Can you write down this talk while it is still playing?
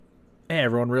Hey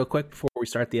everyone, real quick before we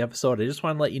start the episode, I just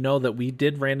want to let you know that we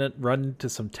did run into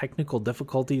some technical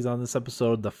difficulties on this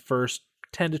episode. The first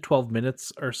 10 to 12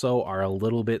 minutes or so are a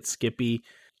little bit skippy.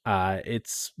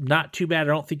 It's not too bad.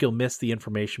 I don't think you'll miss the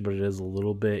information, but it is a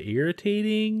little bit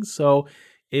irritating. So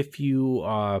if you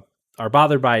are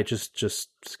bothered by it, just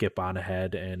skip on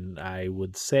ahead. And I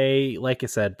would say, like I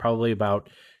said, probably about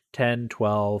 10,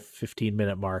 12,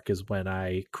 15-minute mark is when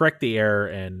I correct the error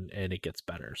and it gets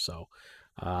better. So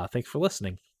thanks for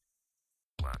listening.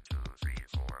 1, 2, 3,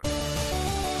 4.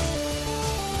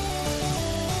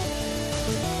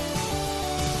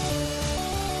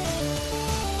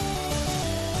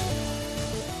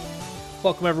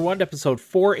 Welcome everyone to episode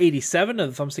 487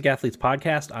 of the Thumbstick Athletes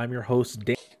podcast. I'm your host,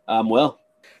 Dan. I'm Will.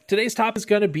 Today's topic is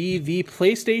going to be the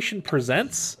PlayStation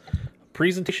Presents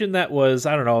presentation that was,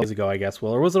 I don't know, days ago, I guess,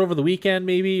 Will. Or was it over the weekend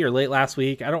maybe, or late last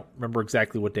week? I don't remember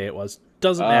exactly what day it was.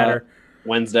 Doesn't matter.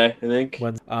 Wednesday, I think.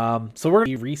 So we're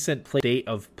going to recent State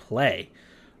of Play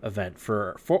event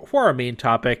for our main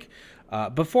topic.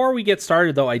 Before we get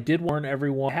started, though, I did warn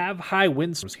everyone, have high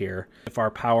windstorms here if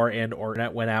our power and or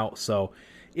internet went out. So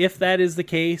if that is the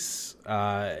case,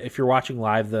 if you're watching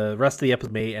live, the rest of the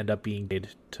episode may end up being made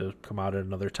to come out at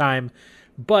another time.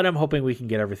 But I'm hoping we can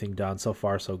get everything done. So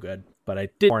far, so good. But I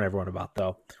did warn everyone about,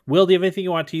 though. Will, do you have anything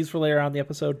you want to tease for later on in the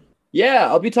episode? Yeah,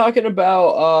 I'll be talking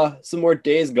about some more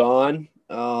Days Gone.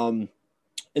 And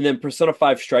then Persona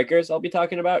 5 Strikers I'll be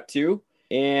talking about too.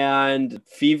 And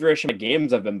feverish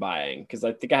games I've been buying because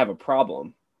I think I have a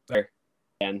problem.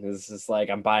 And it's just like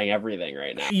I'm buying everything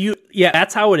right now. Yeah,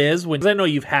 that's how it is. When I know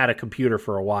you've had a computer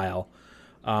for a while,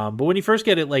 but when you first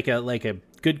get it, like a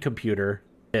good computer,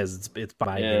 it's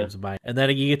buying games and buying, and then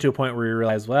you get to a point where you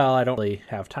realize, well, I don't really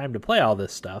have time to play all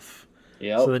this stuff.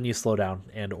 Yeah. So then you slow down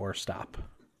and or stop.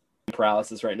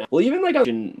 Paralysis right now. Well, even like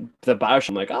the BioShock,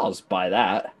 I'm like, I'll just buy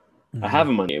that. I have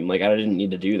a money. I'm like, I didn't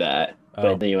need to do that.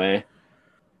 But anyway,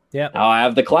 yeah. Now I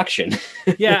have the collection.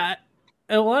 Yeah.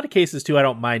 In a lot of cases too, I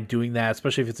don't mind doing that,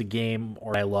 especially if it's a game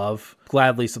or I love.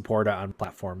 Gladly support it on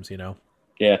platforms, you know.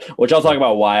 Yeah, which I'll talk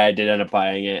about why I did end up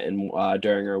buying it and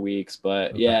during our weeks.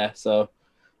 But yeah, so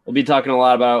we'll be talking a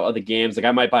lot about other games. Like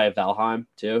I might buy a Valheim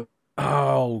too.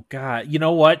 Oh God! You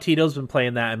know what? Tito's been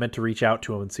playing that. I meant to reach out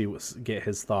to him and get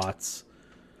his thoughts.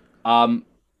 I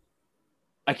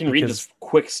can read this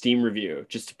quick Steam review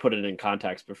just to put it in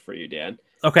context for you, Dan.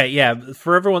 Okay, yeah.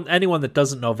 For anyone that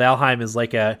doesn't know, Valheim is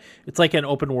like an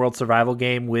open world survival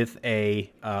game with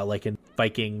a like a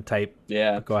Viking type.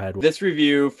 Yeah. Go ahead. This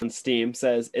review from Steam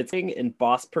says it's in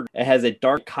boss it has a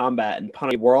dark combat and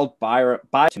a world by to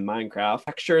Minecraft.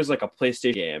 Textures like a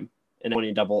PlayStation game. And when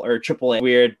you double or triple A,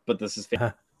 weird, but this is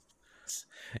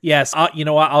yes. You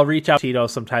know what? I'll reach out to Tito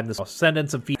sometime this. Send in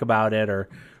some feedback about it, or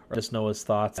just know his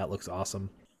thoughts. That looks awesome.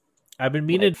 I've been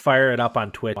meaning to fire it up on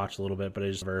Twitch, watch a little bit, but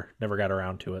I just never got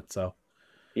around to it. So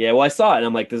yeah, well, I saw it and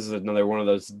I'm like, this is another one of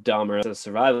those dumber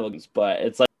survival games. But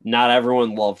it's like not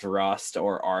everyone loved Rust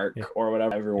or Ark or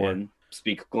whatever. Everyone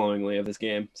speak glowingly of this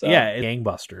game. So yeah,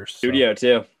 gangbusters. Studio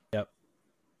too.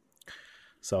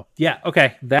 So, yeah,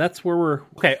 okay, that's where we're...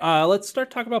 Okay, let's start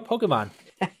talking about Pokemon.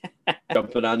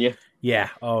 Jumping on you? Yeah,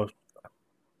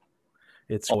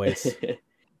 it's always...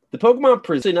 The Pokemon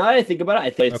Presents, now that I think about it, I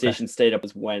think PlayStation stayed up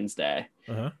was Wednesday.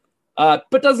 But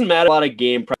doesn't matter, a lot of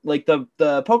game... Like, the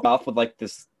Pokemon off with, like,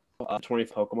 this 20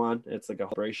 Pokemon, it's like a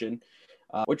celebration,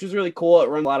 which was really cool. It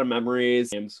runs a lot of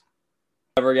memories, games,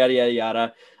 yada, yada,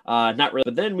 yada. Not really.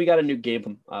 But then we got a new game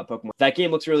from Pokemon. That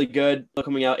game looks really good.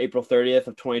 Coming out April 30th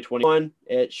of 2021.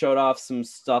 It showed off some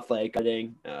stuff like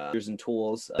editing, and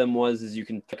tools. Them is you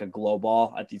can pick a glow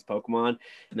ball at these Pokemon,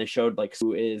 and they showed like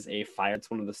who is a fire. It's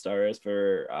one of the stars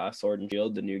for Sword and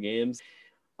Shield, the new games.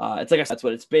 It's like that's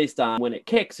what it's based on. When it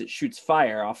kicks, it shoots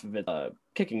fire off of its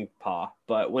kicking paw.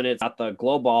 But when it's got the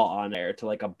glow ball on there to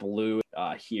like a blue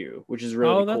hue, which is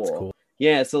really that's cool.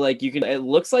 Yeah, so like you can, it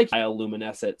looks like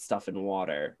bioluminescent stuff in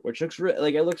water, which looks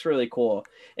it looks really cool.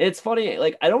 And it's funny,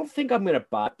 like I don't think I'm gonna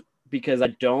buy it because I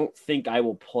don't think I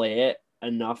will play it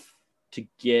enough to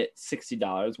get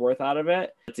 $60 worth out of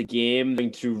it. It's a game I'm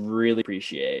going to really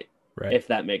appreciate, if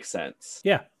that makes sense.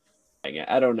 Yeah,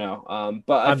 I don't know,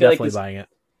 but I'm feel definitely like buying it.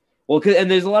 Well,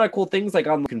 and there's a lot of cool things like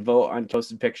you can vote on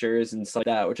posted pictures and stuff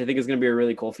like that, which I think is going to be a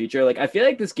really cool feature. Like I feel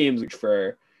like this game's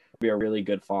for be a really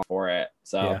good font for it.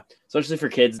 So especially for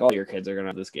kids, all your kids are gonna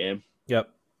have this game. Yep.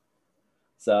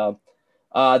 So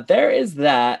there is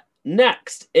that.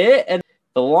 Next, it and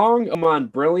the Long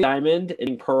Pokemon Brilliant Diamond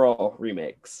and Pearl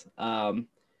remakes,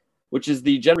 which is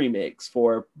the gen remakes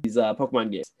for these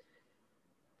Pokemon games.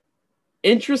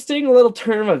 Interesting little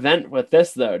turn of event with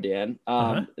this though, Dan.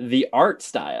 The art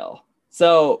style.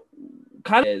 So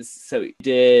kind of is so he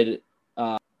did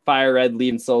Fire Red,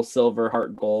 Leaf, and Soul Silver,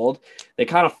 Heart Gold, they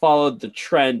kind of followed the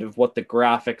trend of what the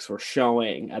graphics were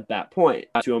showing at that point.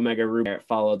 To Omega Ruby, it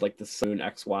followed like the Sun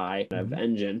XY kind of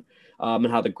engine, and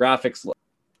how the graphics look.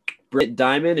 Brit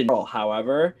Diamond and Pearl,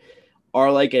 however,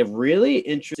 are like a really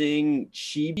interesting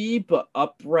chibi but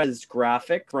up-res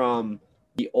graphic from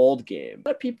the old game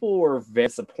that people were very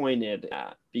disappointed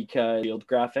at because field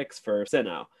graphics for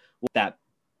Sinnoh with that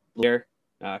here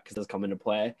because it's come into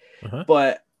play.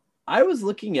 But I was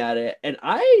looking at it and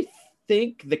I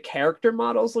think the character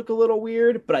models look a little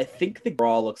weird, but I think the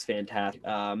overall looks fantastic.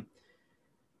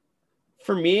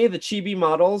 For me, the chibi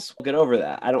models, we'll get over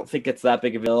that. I don't think it's that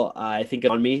big of a deal. I think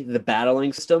on me, the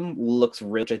battling system looks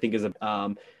rich. I think is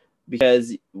a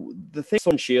because the thing with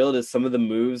Sword and Shield is some of the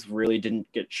moves really didn't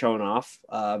get shown off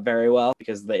very well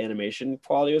because the animation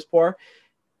quality was poor.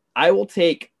 I will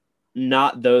take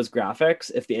not those graphics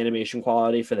if the animation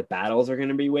quality for the battles are going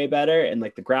to be way better, and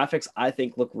like the graphics I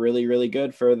think look really really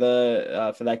good for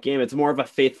the for that game. It's more of a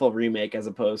faithful remake as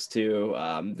opposed to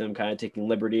them kind of taking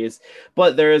liberties,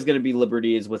 but there is going to be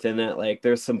liberties within it. Like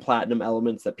there's some platinum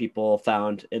elements that people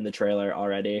found in the trailer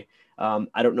already.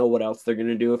 I don't know what else they're going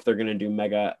to do, if they're going to do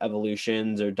mega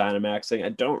evolutions or dynamaxing. I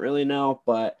don't really know,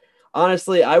 but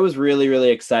honestly, I was really, really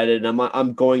excited, and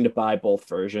I'm going to buy both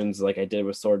versions like I did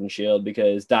with Sword and Shield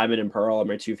because Diamond and Pearl are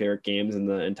my two favorite games in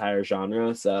the entire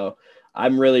genre. So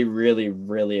I'm really, really,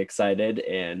 really excited,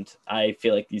 and I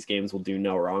feel like these games will do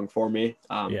no wrong for me.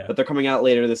 But they're coming out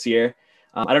later this year.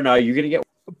 I don't know. Are you going to get...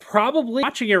 Probably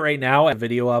watching it right now. A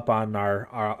video up on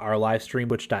our live stream,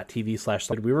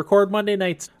 twitch.tv/. We record Monday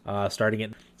nights, starting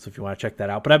it. So if you want to check that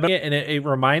out, but it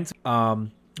reminds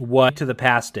what To the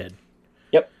Past did.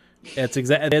 Yep. It's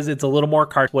a little more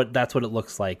that's what it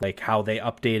looks like how they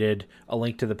updated A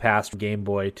Link to the Past from Game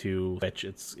Boy to Switch.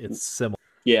 It's similar.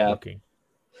 Yeah. Looking.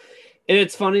 And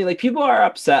it's funny, like people are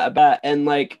upset about, and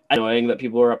like annoying that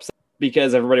people are upset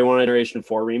because everybody wanted Generation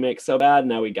 4 remake so bad.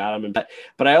 Now we got them.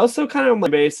 But I also kind of, my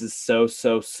base is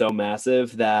so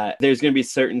massive that there's going to be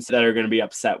certain that are going to be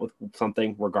upset with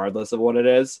something regardless of what it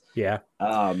is. Yeah.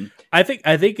 I think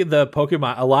the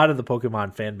Pokemon, a lot of the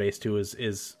Pokemon fan base too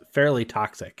is fairly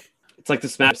toxic. It's like the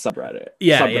Smash subreddit.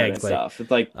 Yeah, exactly. Stuff.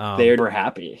 It's like they're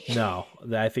happy. No,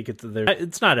 I think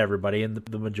it's not everybody, and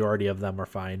the majority of them are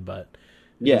fine, but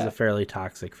it's a fairly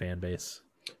toxic fan base.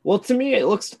 Well, to me,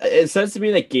 it says to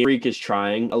me that Game Freak is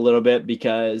trying a little bit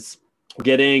because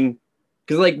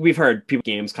like we've heard people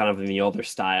games kind of in the older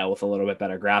style with a little bit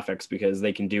better graphics because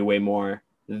they can do way more.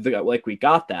 Like we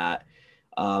got that,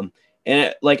 and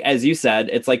like as you said,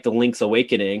 it's like the Link's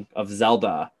Awakening of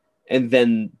Zelda, and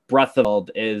then Breath of the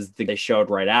Wild is they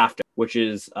showed right after, which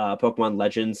is Pokemon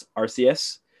Legends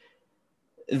Arceus.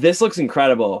 This looks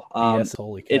incredible. Yes,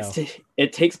 holy cow.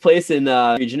 It takes place in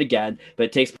the region again, but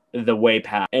it takes the way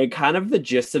past. And kind of the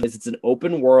gist of it is it's an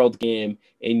open world game,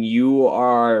 and you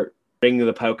are bringing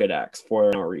the Pokedex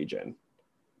for our region.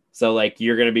 So like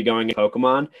you're going to be going in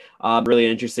Pokemon. Really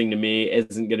interesting to me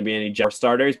isn't going to be any Gen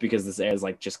starters because this is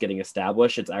like just getting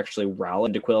established. It's actually Rowlet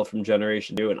and Cyndaquil from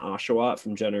Generation 2 and Oshawott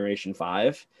from Generation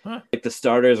 5. Like the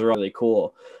starters are really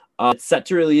cool. It's set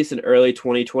to release in early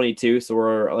 2022, so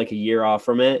we're like a year off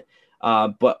from it.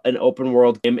 But an open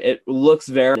world game. It looks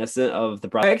very reminiscent of the...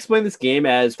 I explained this game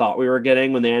as thought we were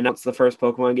getting when they announced the first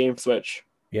Pokemon game for Switch.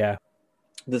 Yeah.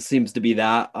 This seems to be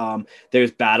that.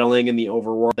 There's battling in the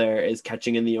overworld. There is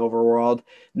catching in the overworld.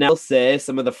 Now, I'll say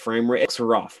some of the frame rate looks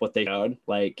rough, what they showed.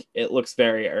 Like, it looks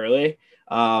very early.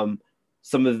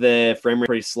 Some of the frame rate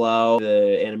pretty slow.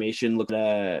 The animation looked...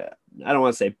 I don't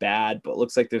want to say bad, but it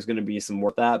looks like there's going to be some more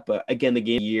of that. But again, the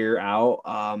game year out,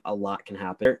 a lot can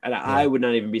happen. And I would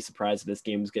not even be surprised if this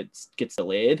game gets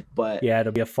delayed. But yeah,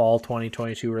 it'll be a fall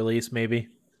 2022 release, maybe.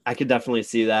 I could definitely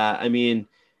see that. I mean,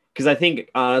 because I think,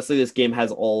 honestly, this game has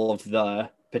all of the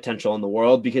potential in the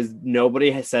world because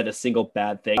nobody has said a single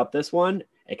bad thing about this one,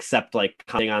 except like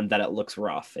commenting on that it looks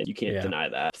rough. And you can't deny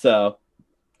that. So...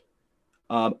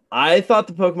 I thought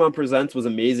the Pokemon Presents was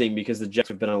amazing because the Jets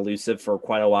have been elusive for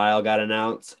quite a while, got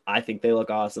announced. I think they look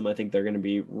awesome. I think they're going to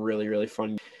be really, really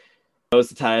fun. Those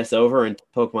to tie us over and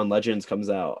Pokemon Legends comes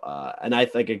out. And I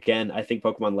think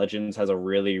Pokemon Legends has a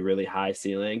really, really high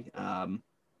ceiling.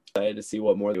 Excited to see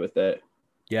what more with it.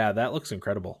 Yeah, that looks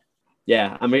incredible.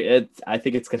 Yeah, I mean, I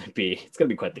think it's going to be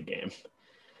quite the game.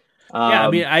 Yeah,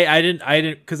 I mean, I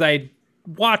didn't because I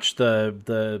watched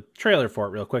the trailer for it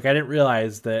real quick. I didn't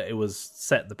realize that it was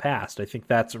set in the past. I think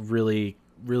that's a really,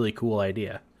 really cool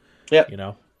idea. Yeah. You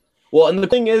know? Well, and the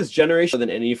thing is, Generation than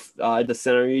any the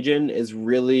Center region is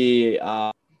really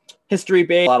history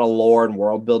based, a lot of lore and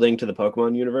world building to the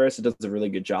Pokemon universe. It does a really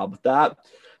good job with that.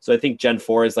 So I think Gen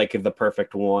 4 is like the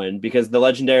perfect one because the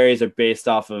legendaries are based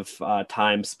off of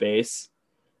time space.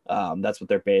 That's what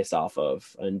they're based off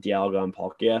of in Dialga and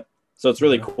Palkia. So it's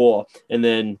really cool. And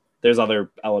then there's other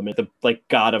elements. The like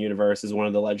God of Universe is one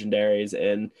of the legendaries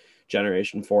in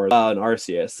Generation 4 and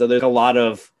Arceus. So there's a lot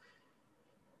of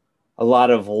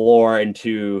lore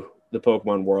into the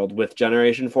Pokemon world with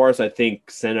Generation 4. So I think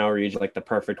Sinnoh region like the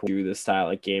perfect way to do this style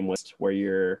like game list where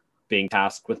you're being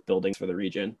tasked with buildings for the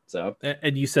region. So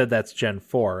and you said that's Gen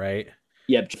 4, right?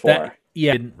 Yep, Gen 4. I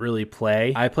didn't really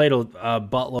play. I played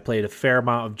played a fair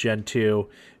amount of Gen 2.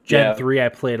 Gen 3 I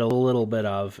played a little bit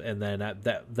of, and then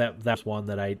that's one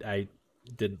that I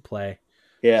didn't play.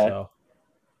 Yeah. So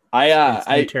it's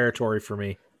new territory for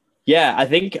me. Yeah, I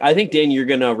think Dan, you're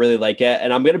gonna really like it,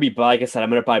 and I'm gonna be like I said, I'm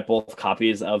gonna buy both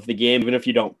copies of the game, even if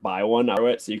you don't buy one, I'll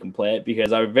it so you can play it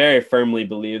because I very firmly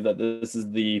believe that this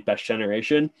is the best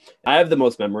generation. I have the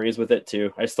most memories with it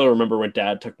too. I still remember when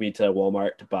Dad took me to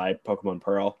Walmart to buy Pokemon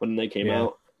Pearl when they came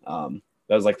out.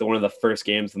 That was like one of the first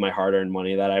games with my hard-earned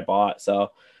money that I bought.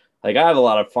 So, like, I have a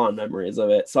lot of fond memories of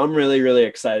it. So I'm really, really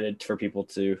excited for people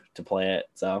to play it.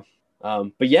 So.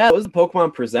 But yeah, it was the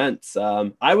Pokemon Presents.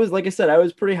 I was, like I said, I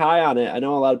was pretty high on it. I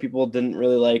know a lot of people didn't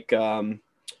really like the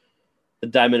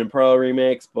Diamond and Pearl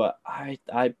remakes, but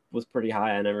I was pretty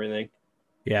high on everything.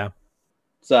 Yeah.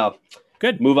 So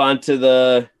good. Move on to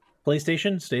the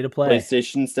PlayStation State of Play.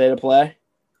 PlayStation State of Play.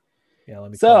 Yeah,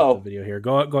 let me pull up the video here.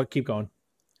 Go, keep going.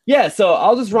 Yeah, so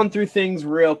I'll just run through things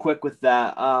real quick with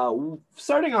that.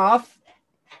 Starting off.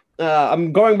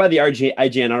 I'm going by the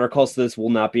IGN article, so this will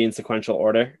not be in sequential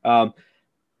order. The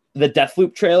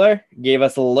Deathloop trailer gave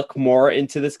us a look more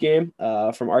into this game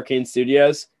from Arcane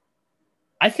Studios.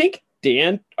 I think,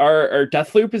 Dan, our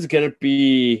Deathloop is going to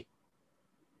be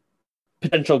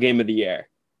potential game of the year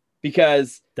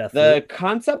because the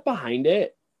concept behind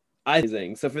it is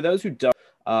amazing. So for those who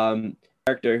don't,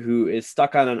 character who is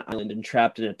stuck on an island and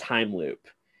trapped in a time loop.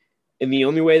 And the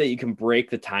only way that you can break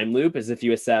the time loop is if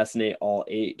you assassinate all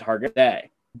 8 targets a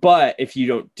day. But if you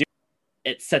don't do it,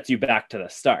 it sets you back to the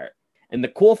start. And the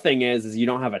cool thing is you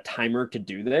don't have a timer to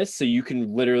do this. So you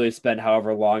can literally spend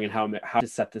however long and how to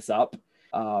set this up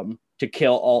to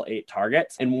kill all 8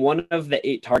 targets. And one of the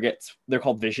 8 targets, they're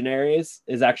called visionaries,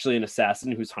 is actually an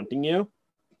assassin who's hunting you.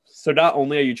 So not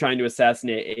only are you trying to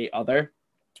assassinate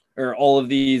all of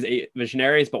these 8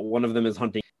 visionaries, but one of them is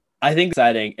hunting. I think it's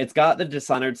exciting. It's got the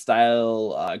Dishonored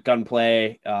style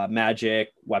gunplay, magic,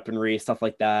 weaponry, stuff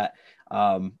like that.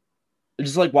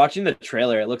 Just like watching the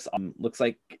trailer, it looks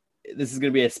like this is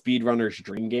going to be a speedrunner's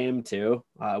dream game too.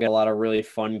 We got a lot of really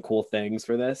fun, cool things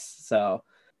for this. So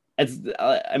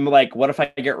I'm like, what if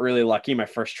I get really lucky my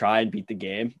first try and beat the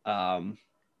game?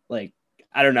 Like,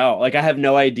 I don't know. Like, I have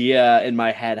no idea in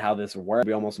my head how this works. It'd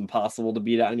be almost impossible to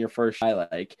beat it on your first try.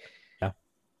 Like,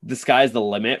 the sky's the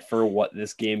limit for what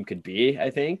this game could be,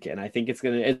 I think. And I think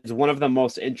it's one of the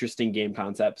most interesting game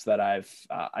concepts that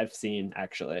I've seen,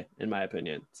 actually, in my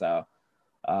opinion. So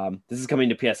this is coming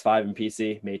to PS5 and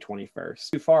PC May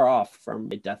 21st. Too far off from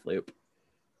Deathloop.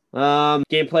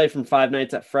 Gameplay from Five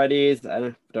Nights at Freddy's. I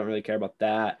don't really care about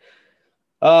that.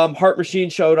 Heart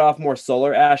Machine showed off more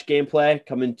Solar Ash gameplay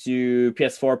coming to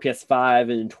PS4,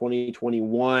 PS5 in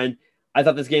 2021. I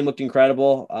thought this game looked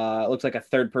incredible. It looks like a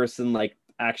third-person like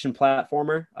action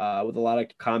platformer with a lot of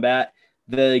combat.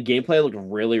 The gameplay looked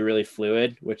really, really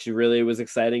fluid, which really was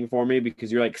exciting for me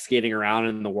because you're like skating around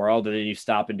in the world and then you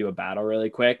stop and do a battle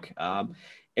really quick.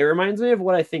 It reminds me of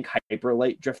what I think Hyper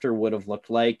Light Drifter would have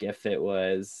looked like if it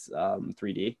was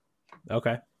 3D.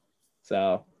 Okay.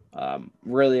 So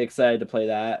really excited to play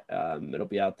that. It'll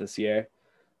be out this year.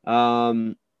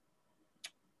 Sifu,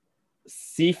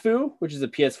 which is a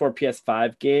PS4,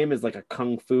 PS5 game, is like a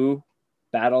kung fu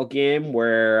battle game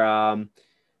where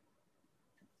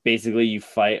basically you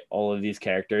fight all of these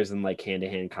characters in like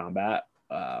hand-to-hand combat,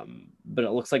 but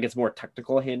it looks like it's more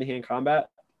technical hand-to-hand combat,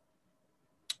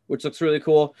 which looks really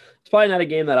cool. It's probably not a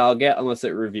game that I'll get unless it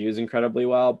reviews incredibly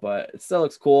well, but it still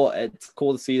looks cool. It's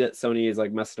cool to see that Sony is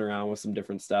like messing around with some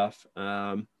different stuff.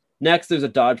 Next, there's a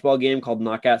dodgeball game called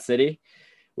Knockout City,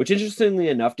 which interestingly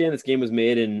enough, Dan, this game was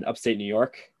made in upstate New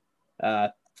York.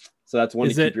 So that's one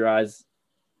to keep your eyes.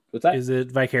 What's that? Is it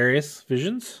Vicarious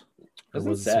Visions? Or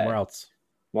was it somewhere else?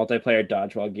 Multiplayer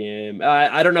dodgeball game.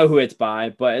 I don't know who it's by,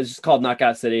 but it's just called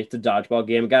Knockout City. It's a dodgeball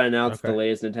game. It got announced the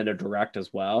latest Nintendo Direct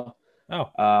as well.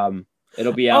 Oh.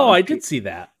 It'll be out. Oh, I did see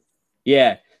that.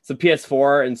 Yeah. So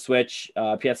PS4 and Switch,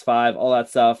 PS5, all that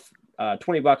stuff.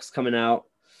 $20 coming out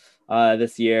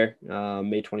this year,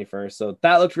 May 21st. So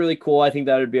that looked really cool. I think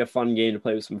that would be a fun game to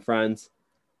play with some friends.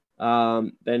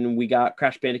 Then we got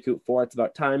Crash Bandicoot 4. It's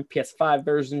About Time. PS5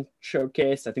 version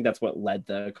showcased. I think that's what led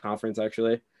the conference,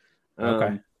 actually.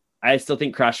 Okay. I still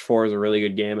think Crash 4 is a really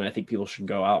good game, and I think people should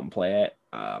go out and play it.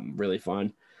 Really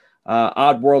fun.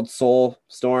 Oddworld Soul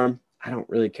Storm. I don't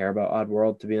really care about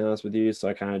Oddworld, to be honest with you, so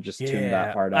I kind of just tuned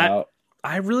that part out.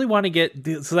 I really want to get,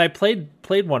 because I played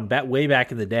one way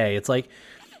back in the day. It's like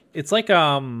a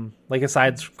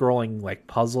side-scrolling like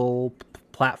puzzle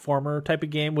platformer type of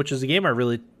game, which is a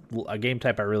game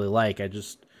type I really like.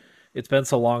 It's been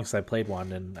so long since I played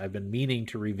one, and I've been meaning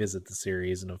to revisit the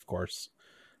series, and of course,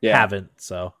 haven't.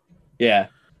 So yeah.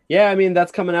 I mean,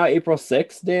 that's coming out April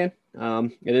 6th, Dan.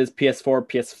 It is PS4,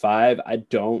 PS5. I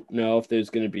don't know if there's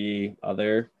going to be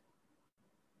other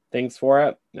things for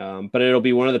it, but it'll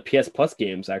be one of the PS Plus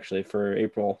games actually for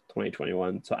April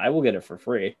 2021. So I will get it for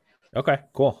free. Okay,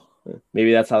 cool.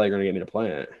 Maybe that's how they're going to get me to play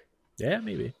it. Yeah,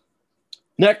 maybe.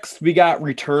 Next, we got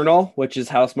Returnal, which is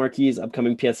Housemarque's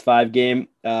upcoming PS5 game.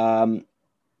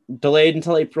 Delayed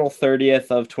until April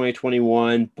 30th of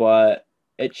 2021, but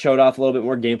it showed off a little bit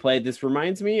more gameplay. This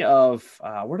reminds me of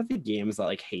what are the games that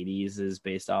like Hades is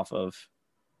based off of,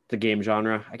 the game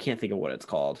genre? I can't think of what it's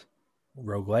called.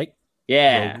 Roguelike?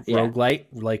 Yeah. Roguelite,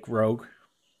 like Rogue.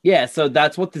 Yeah, so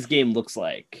that's what this game looks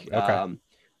like. Okay.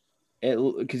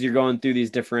 Because you're going through these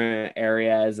different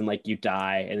areas and like you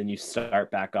die and then you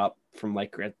start back up from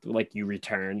like you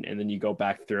return and then you go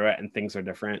back through it and things are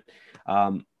different.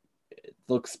 It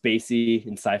looks spacey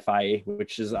and sci-fi,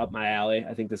 which is up my alley.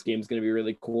 I think this game is going to be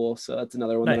really cool. So that's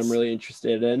another one that I'm really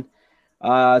interested in.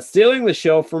 Stealing the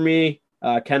show for me,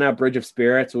 Kena Bridge of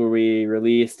Spirits, where we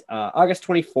released August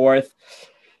 24th.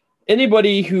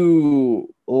 Anybody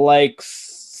who likes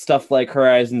stuff like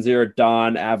Horizon Zero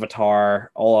Dawn,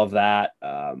 Avatar, all of that,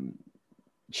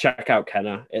 check out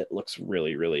Kena. It looks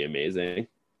really, really amazing.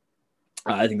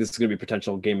 I think this is going to be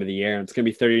potential game of the year. It's going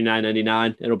to be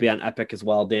 $39.99. It'll be on Epic as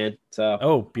well, Dan.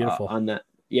 So, beautiful. On that,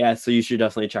 yeah. So you should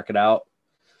definitely check it out.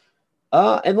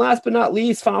 And last but not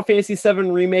least, Final Fantasy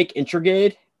VII Remake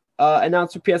Intrigade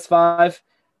announced for PS5.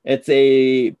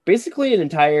 It's basically an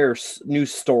entire new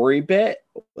story bit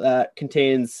that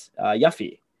contains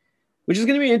Yuffie, which is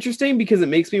going to be interesting because it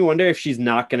makes me wonder if she's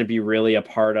not going to be really a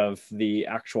part of the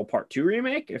actual Part 2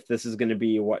 remake, if this is going to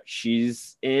be what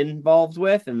she's involved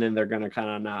with, and then they're going to kind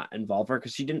of not involve her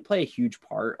because she didn't play a huge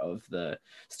part of the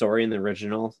story in the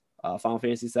original Final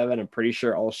Fantasy VII. I'm pretty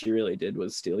sure all she really did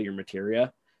was steal your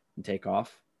materia and take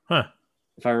off,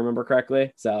 if I remember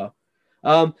correctly. So,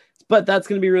 but that's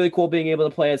going to be really cool being able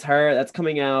to play as her. That's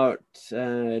coming out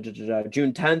June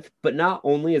 10th. But not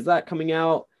only is that coming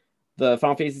out, the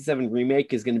Final Fantasy VII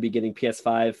Remake is going to be getting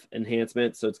PS5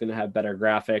 enhancement, so it's going to have better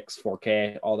graphics,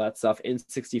 4K, all that stuff in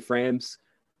 60 frames.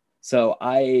 So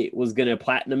I was going to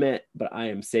platinum it, but I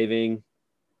am saving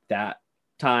that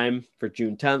time for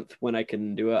June 10th when I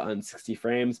can do it on 60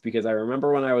 frames, because I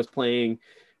remember when I was playing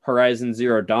Horizon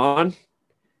Zero Dawn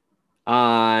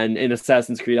in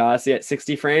Assassin's Creed Odyssey at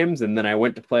 60 frames, and then I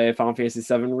went to play Final Fantasy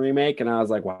VII Remake, and I was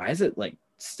like, why is it like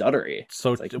stuttery?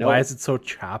 So like, why is it so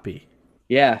choppy?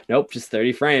 Yeah, nope, just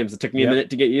 30 frames. It took me a minute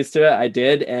to get used to it. I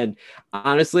did. And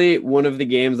honestly, one of the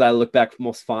games I look back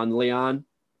most fondly on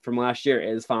from last year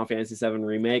is Final Fantasy VII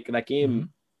Remake. That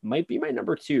game might be my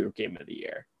number 2 game of the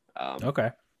year.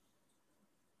 Okay.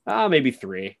 Maybe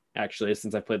 3, actually,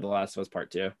 since I played The Last of Us Part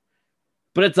 2.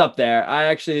 But it's up there. I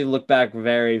actually look back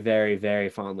very, very, very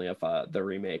fondly of the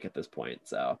remake at this point.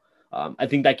 So I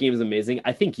think that game is amazing.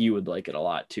 I think you would like it a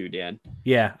lot too, Dan.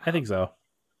 Yeah, I think so.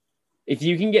 If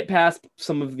you can get past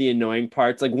some of the annoying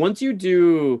parts, like once you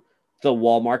do the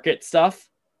wall market stuff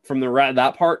from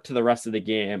that part to the rest of the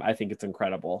game, I think it's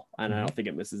incredible, and I don't think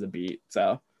it misses a beat.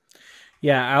 So,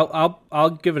 yeah,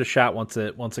 I'll give it a shot once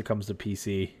it comes to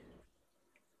PC,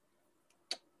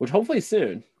 which hopefully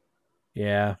soon.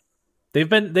 Yeah, they've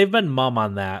been mum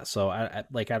on that, so I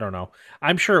don't know.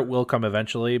 I'm sure it will come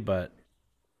eventually, but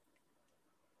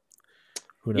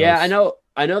who knows? Yeah,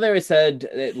 I know they said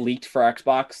it leaked for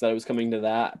Xbox that it was coming to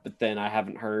that, but then I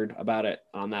haven't heard about it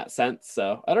on that sense.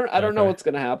 So I don't know what's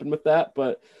going to happen with that,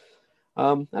 but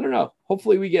I don't know.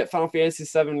 Hopefully we get Final Fantasy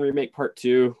VII Remake Part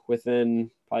 2 within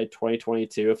probably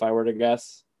 2022, if I were to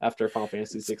guess, after Final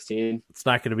Fantasy 16. It's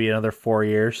not going to be another 4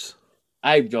 years.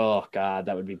 Oh God,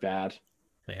 that would be bad.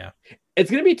 Yeah. It's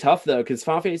going to be tough though, because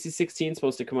Final Fantasy 16 is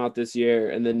supposed to come out this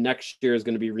year, and then next year is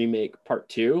going to be Remake Part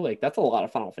 2. Like, that's a lot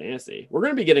of Final Fantasy. We're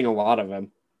going to be getting a lot of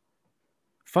them.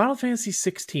 Final Fantasy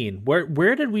 16.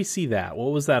 Where did we see that?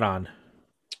 What was that on?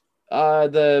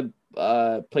 The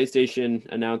PlayStation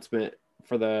announcement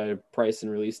for the price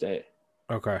and release date.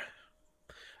 Okay.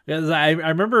 Because I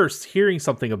remember hearing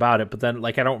something about it, but then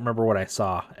like I don't remember what I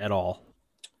saw at all.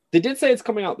 They did say it's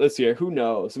coming out this year. Who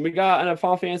knows? And we got a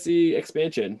Final Fantasy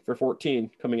expansion for 14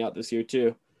 coming out this year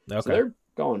too. Okay. So they're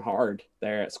going hard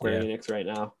there at Square Enix right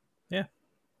now. Yeah.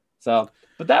 So,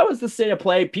 but that was the state of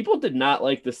play. People did not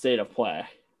like the state of play.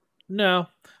 No.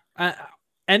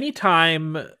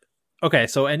 Anytime you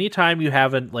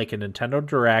have a Nintendo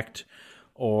Direct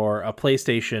or a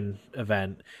PlayStation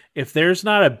event, if there's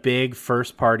not a big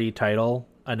first party title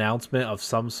announcement of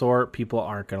some sort, people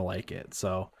aren't going to like it.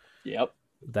 So yep,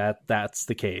 that's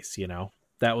the case.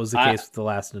 That was the case with the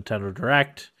last Nintendo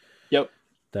Direct. Yep,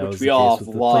 that was the case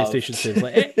with the PlayStation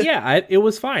State. It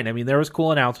was fine. I mean, there was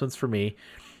cool announcements for me.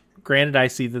 Granted, I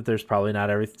see that there's probably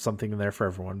not something in there for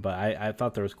everyone, but I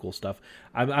thought there was cool stuff.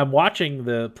 I'm watching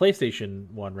the PlayStation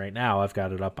one right now. I've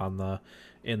got it up on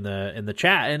in the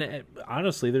chat, and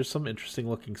honestly, there's some interesting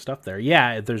looking stuff there.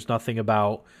 Yeah, there's nothing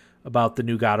about the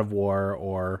new God of War,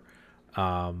 or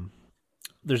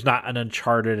there's not an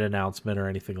Uncharted announcement or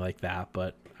anything like that.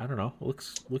 But I don't know. It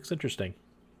looks interesting.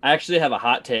 I actually have a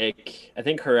hot take. I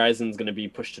think Horizon's going to be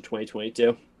pushed to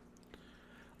 2022.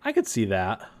 I could see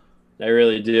that. I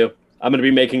really do. I'm going to be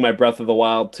making my Breath of the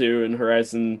Wild 2 and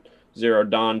Horizon Zero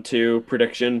Dawn 2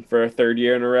 prediction for a third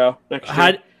year in a row next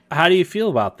year. How do you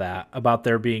feel about that? About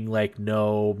there being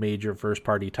no major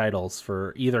first-party titles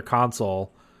for either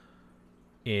console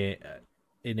in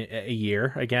a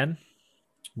year again?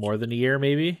 More than a year,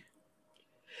 maybe?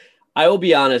 I will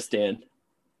be honest, Dan.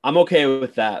 I'm okay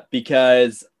with that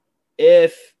because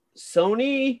if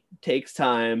Sony takes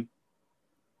time,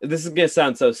 this is going to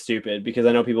sound so stupid because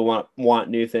I know people want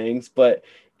new things, but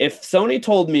if Sony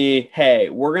told me, hey,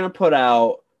 we're going to put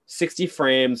out 60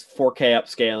 frames, 4K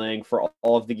upscaling for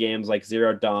all of the games like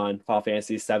Zero Dawn, Final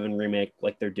Fantasy VII Remake,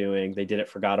 like they're doing, they did it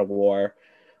for God of War,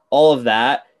 all of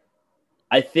that,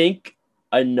 I think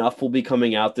enough will be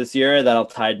coming out this year that'll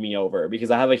tide me over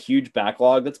because I have a huge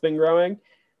backlog that's been growing.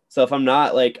 So if I'm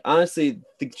not honestly,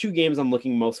 the two games I'm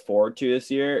looking most forward to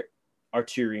this year are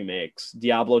two remakes,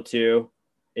 Diablo 2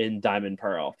 and Diamond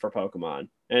Pearl for Pokemon.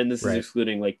 And this is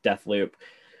excluding Deathloop.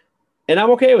 And I'm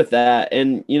okay with that.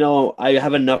 And, I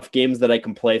have enough games that I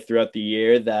can play throughout the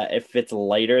year that if it's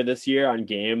lighter this year on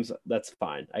games, that's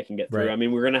fine. I can get through. Right. I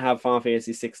mean, we're going to have Final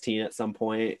Fantasy 16 at some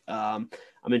point. I'm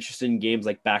interested in games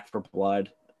like Back 4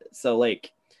 Blood. So,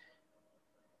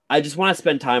 I just want to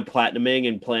spend time platinuming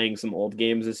and playing some old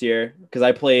games this year because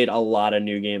I played a lot of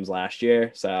new games last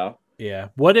year. So yeah,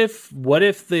 what if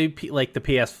the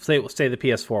PS say the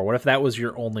PS4? What if that was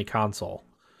your only console,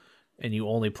 and you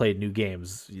only played new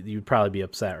games? You'd probably be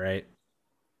upset, right?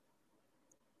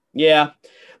 Yeah,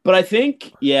 but I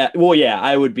think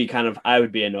I would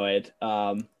be annoyed.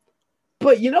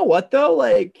 But you know what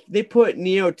though? They put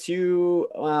Neo 2.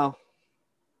 Well,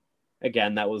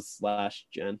 again, that was last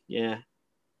gen. Yeah.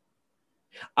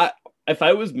 If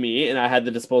I was me and I had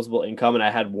the disposable income and I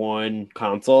had one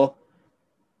console,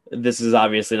 this is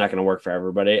obviously not going to work for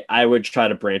everybody. I would try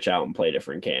to branch out and play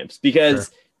different games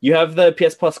because you have the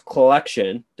PS Plus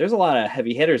collection. There's a lot of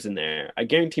heavy hitters in there. I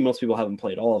guarantee most people haven't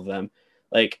played all of them.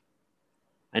 I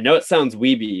know it sounds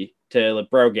weeby to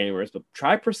bro gamers, but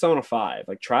try Persona 5.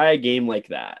 Try a game like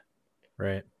that.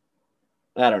 Right.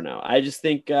 I don't know. I just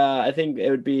think I think it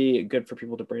would be good for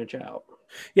people to branch out.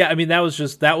 Yeah, I mean that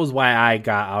was why I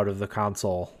got out of the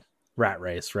console rat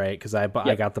race, right? Because I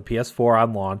got the PS4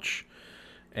 on launch,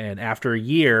 and after a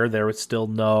year there was still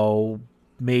no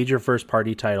major first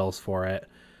party titles for it,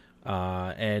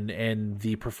 and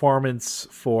the performance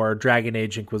for Dragon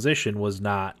Age Inquisition was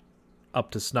not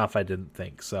up to snuff. I didn't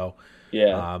think so.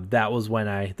 Yeah, that was when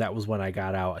I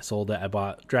got out. I sold it. I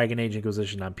bought Dragon Age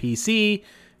Inquisition on PC.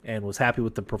 And was happy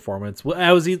with the performance.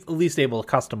 I was at least able to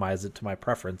customize it to my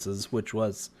preferences, which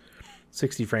was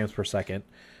 60 frames per second.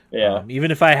 Yeah. Even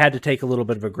if I had to take a little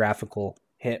bit of a graphical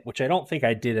hit, which I don't think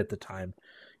I did at the time,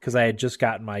 because I had just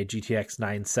gotten my GTX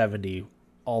 970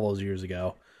 all those years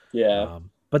ago. Yeah.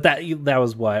 But that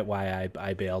was why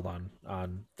I bailed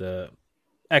on the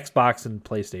Xbox and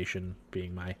PlayStation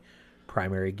being my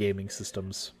primary gaming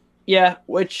systems. Yeah,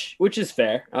 which is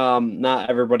fair. Not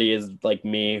everybody is like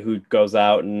me who goes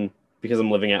out and because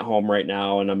I'm living at home right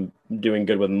now and I'm doing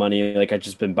good with money. I've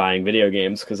just been buying video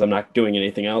games because I'm not doing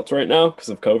anything else right now because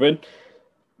of COVID.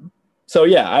 So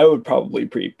yeah, I would probably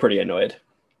be pretty annoyed.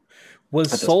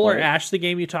 Was Solar Ash the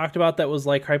game you talked about that was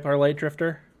like Hyper Light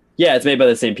Drifter? Yeah, it's made by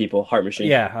the same people, Heart Machine.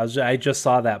 Yeah, I just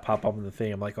saw that pop up in the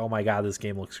thing. I'm like, oh my god, this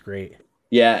game looks great.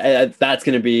 Yeah, that's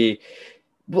going to be...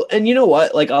 Well, and you know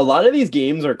what? A lot of these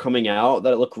games are coming out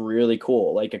that look really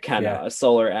cool, like a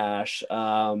Solar Ash.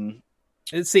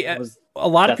 See, a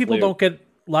lot of people don't get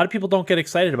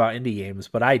excited about indie games,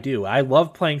 but I do. I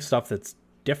love playing stuff that's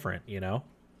different. Yeah,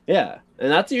 Yeah,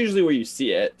 and that's usually where you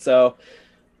see it. So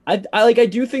I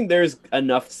do think there's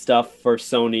enough stuff for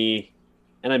Sony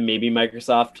and maybe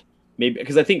Microsoft, maybe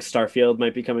because I think Starfield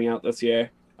might be coming out this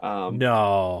year.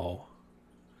 No.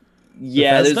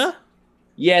 Yeah, Bethesda?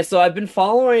 So I've been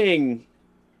following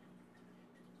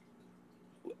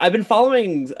a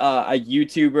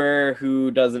YouTuber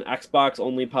who does an Xbox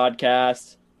only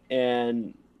podcast,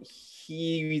 and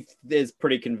he is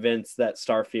pretty convinced that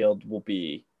Starfield will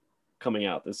be coming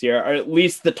out this year, or at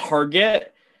least the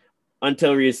target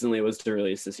until recently was to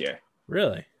release this year.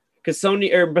 Really? Because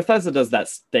Sony or Bethesda does that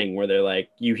thing where they're like,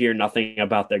 you hear nothing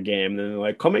about their game, and then they're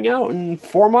like, coming out in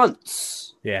 4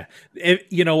 months. Yeah.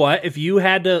 You know what? If you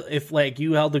held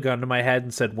a gun to my head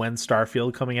and said when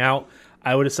Starfield coming out,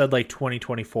 I would have said like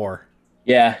 2024.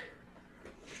 Yeah.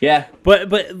 Yeah.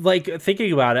 But like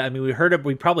thinking about it, I mean, we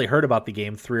probably heard about the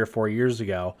game 3 or 4 years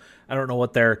ago. I don't know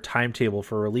what their timetable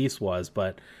for release was,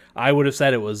 but I would have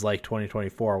said it was like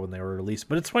 2024 when they were released.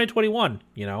 But it's 2021,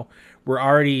 you know. We're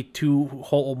already 2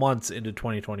 whole months into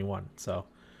 2021, so.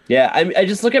 Yeah, I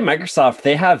just look at Microsoft.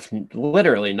 They have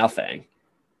literally nothing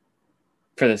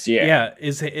for this year. Yeah,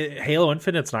 is Halo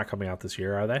Infinite's not coming out this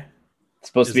year, are they? It's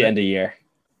supposed to be end of year.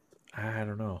 I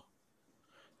don't know.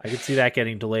 I could see that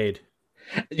getting delayed.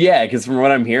 Yeah, because from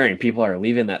what I'm hearing, people are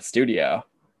leaving that studio,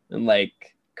 and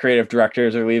like creative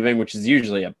directors are leaving, which is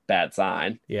usually a bad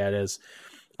sign. Yeah, it is.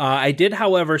 I did,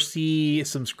 however, see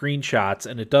some screenshots,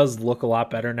 and it does look a lot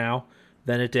better now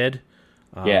than it did.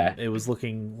 Yeah, it was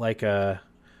looking like an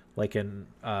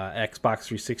Xbox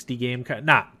 360 game,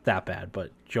 not that bad, but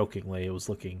jokingly, it was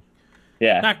looking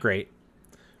not great.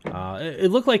 It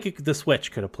looked like the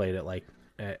Switch could have played it like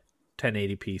at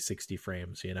 1080p 60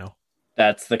 frames, you know.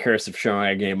 That's the curse of showing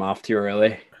a game off too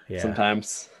early. Yeah.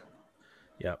 Sometimes.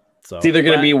 Yep. So it's either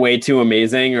going to be way too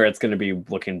amazing or it's going to be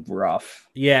looking rough.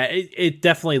 Yeah, it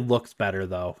definitely looks better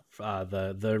though.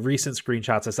 The recent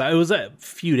screenshots I saw, it was a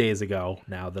few days ago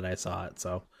now that I saw it.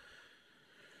 So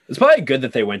it's probably good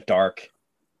that they went dark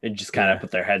and just kind of put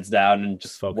their heads down and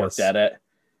just worked at it.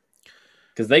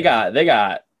 Because they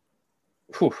got.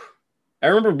 Whew, I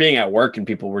remember being at work and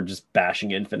people were just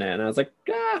bashing Infinite, and I was like,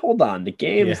 hold on, the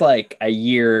game's like a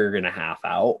year and a half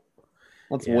out.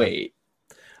 Let's wait.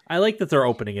 I like that they're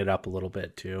opening it up a little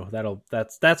bit too.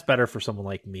 That's better for someone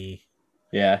like me.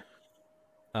 Yeah.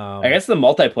 I guess the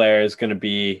multiplayer is going to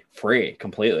be free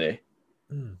completely.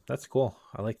 That's cool.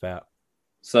 I like that.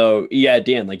 So yeah,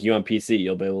 Dan, like you on PC,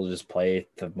 you'll be able to just play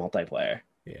the multiplayer.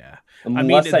 Yeah.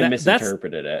 Unless I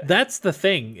misinterpreted it. That's the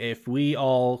thing. If we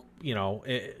all,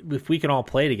 if we can all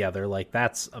play together, like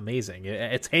that's amazing.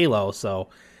 It's Halo, so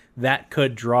that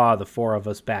could draw the 4 of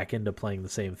us back into playing the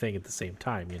same thing at the same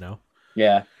time, you know?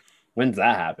 Yeah. When's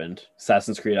that happened?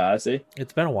 Assassin's Creed Odyssey?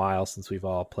 It's been a while since we've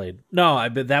all played. No,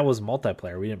 but that was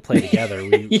multiplayer. We didn't play together.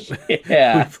 We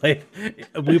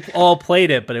all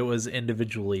played it, but it was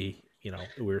individually,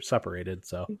 we were separated,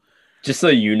 so. Just so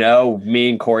you know, me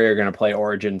and Corey are going to play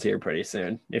Origins here pretty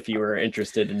soon, if you were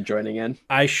interested in joining in.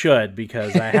 I should,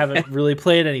 because I haven't really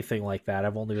played anything like that.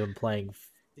 I've only been playing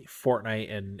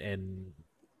Fortnite and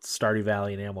Stardew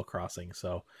Valley and Animal Crossing,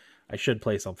 so I should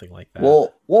play something like that.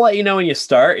 We'll let you know when you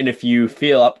start, and if you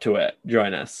feel up to it,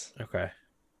 join us. Okay.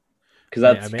 Because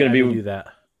that's going to be do that.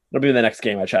 It'll be the next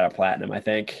game I try to platinum, I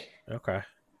think. Okay.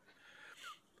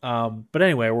 But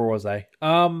anyway, where was I? We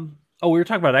were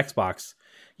talking about Xbox.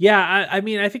 Yeah, I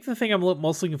mean, I think the thing I'm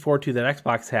most looking forward to that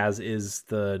Xbox has is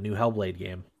the new Hellblade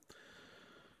game.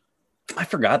 I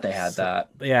forgot they had that.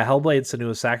 Yeah, Hellblade: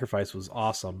 Senua's Sacrifice was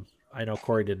awesome. I know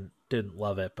Corey didn't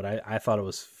love it, but I thought it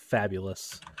was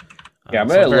fabulous. Yeah, I'm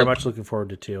very much looking forward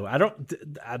to 2.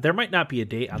 There might not be a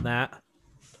date on that.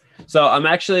 So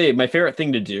my favorite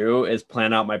thing to do is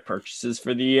plan out my purchases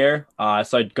for the year.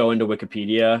 So I'd go into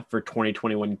Wikipedia for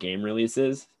 2021 game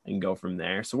releases and go from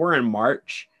there. So we're in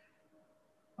March.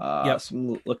 So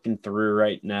I'm looking through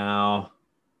right now,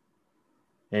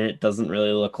 and it doesn't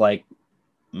really look like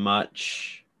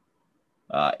much.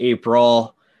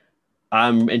 April,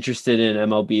 I'm interested in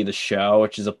MLB The Show,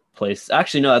 which is a place.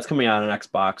 Actually, no, that's coming out on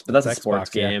Xbox, but that's a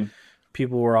sports game. Yeah.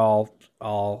 People were all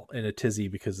in a tizzy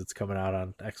because it's coming out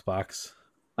on Xbox.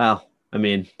 Well, I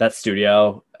mean, that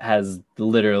studio has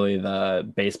literally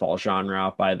the baseball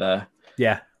genre by the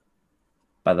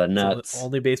nuts. It's the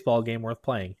only baseball game worth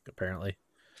playing, apparently.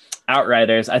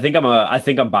 Outriders. I think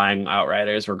I'm buying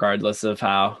Outriders regardless of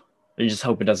how. I just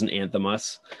hope it doesn't Anthem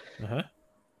us. Uh-huh.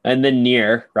 And then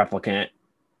Nier Replicant.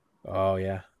 Oh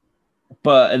yeah.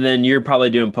 And then you're probably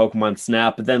doing Pokemon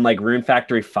Snap, but then like Rune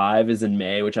Factory 5 is in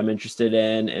May, which I'm interested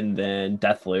in, and then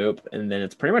Deathloop, and then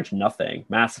it's pretty much nothing.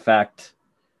 Mass Effect.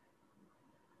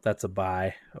 That's a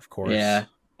buy, of course. Yeah.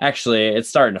 Actually, it's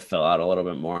starting to fill out a little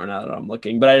bit more now that I'm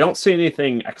looking, but I don't see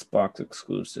anything Xbox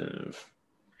exclusive.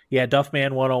 Yeah,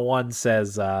 Duffman 101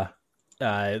 says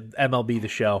MLB The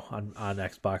Show on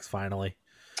Xbox finally.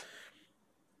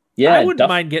 Yeah, I wouldn't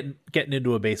mind getting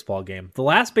into a baseball game. The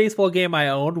last baseball game I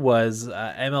owned was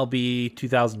MLB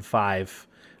 2005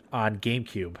 on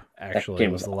GameCube. Actually,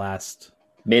 it was the last.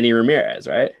 Manny Ramirez,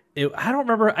 right? I don't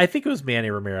remember. I think it was Manny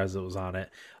Ramirez that was on it.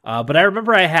 But I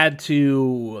remember I had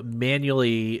to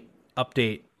manually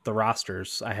update the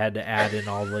rosters. I had to add in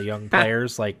all the young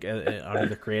players, like under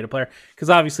the creative player, because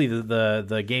obviously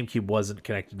the GameCube wasn't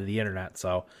connected to the internet.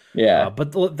 So yeah,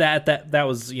 but that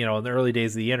was in the early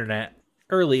days of the internet,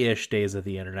 early-ish days of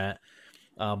the internet.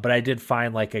 But I did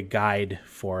find like a guide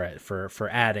for it for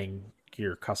adding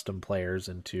your custom players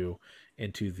into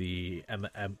the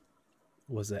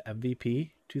was it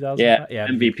MVP 2005? Yeah,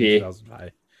 MVP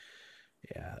 2005.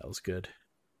 Yeah, that was good.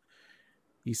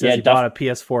 He says he bought a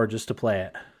PS4 just to play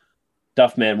it.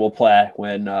 Duffman will play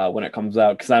when it comes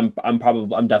out because I'm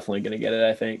definitely gonna get it.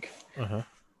 I think.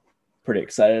 Pretty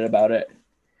excited about it.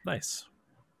 Nice.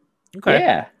 Okay.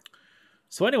 Yeah.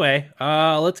 So anyway,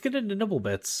 let's get into Nibble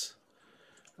Bits.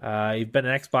 You've been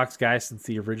an Xbox guy since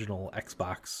the original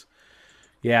Xbox.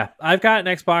 Yeah, I've got an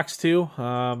Xbox too.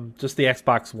 Just the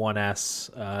Xbox One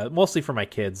S, mostly for my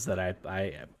kids that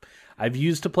I've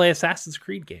used to play Assassin's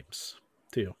Creed games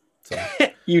too. So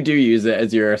you do use it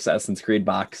as your Assassin's Creed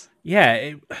box.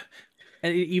 Yeah,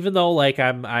 even though like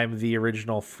I'm the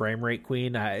original frame rate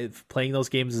queen, playing those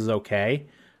games is okay.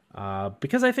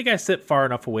 Because I think I sit far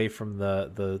enough away from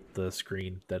the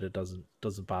screen that it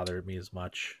doesn't bother me as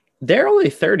much. They're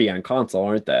only 30 on console,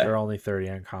 aren't they? They're only 30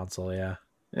 on console, yeah.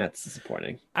 That's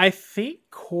disappointing. I think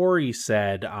Corey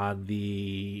said on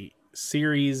the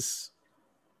Series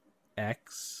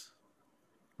X,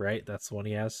 right? That's the one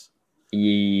he has?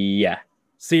 Yeah.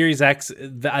 Series X,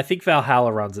 I think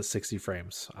Valhalla runs at 60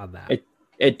 frames on that.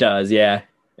 It does, yeah.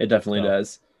 It definitely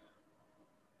does.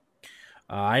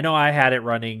 I know I had it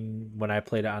running when I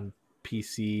played it on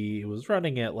PC. It was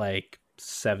running at like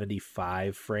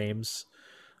 75 frames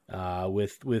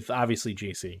with obviously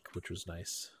G-Sync, which was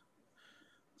nice.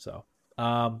 So,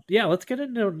 yeah, let's get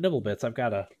into Nibble Bits. I've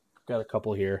got a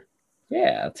couple here.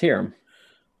 Yeah, let's hear them.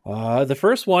 The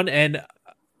first one, and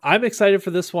I'm excited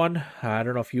for this one. I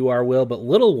don't know if you are, Will, but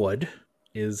Littlewood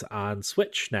is on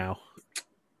Switch now.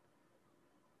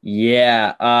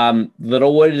 Yeah,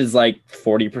 Littlewood is like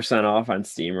 40% off on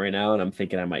Steam right now, and I'm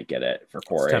thinking I might get it for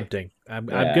Corey. It's tempting. I'm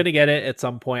going to get it at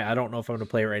some point. I don't know if I'm going to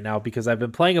play it right now because I've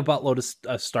been playing a buttload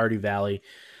of Stardew Valley.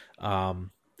 And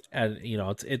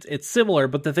it's similar,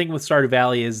 but the thing with Stardew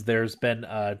Valley is there's been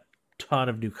a ton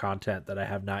of new content that I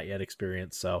have not yet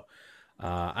experienced. So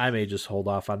I may just hold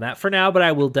off on that for now, but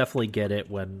I will definitely get it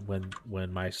when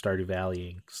my Stardew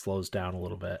Valley slows down a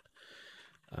little bit.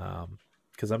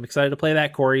 Because I'm excited to play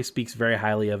that. Corey speaks very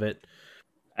highly of it.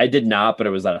 I did not, but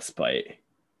it was out of spite.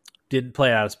 Didn't play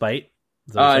it out of spite?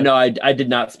 No, I did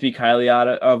not speak highly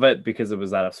of it because it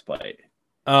was out of spite.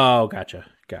 Oh, gotcha.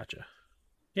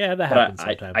 Yeah, that happens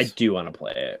sometimes. I do want to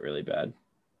play it really bad.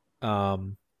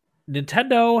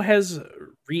 Nintendo has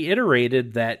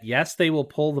reiterated that yes, they will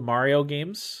pull the Mario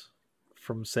games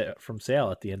from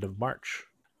sale at the end of March.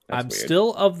 I'm weird.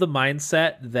 Still of the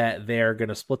mindset that they're going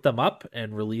to split them up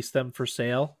and release them for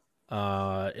sale,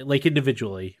 like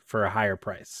individually for a higher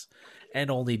price,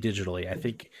 and only digitally. I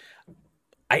think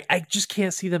I just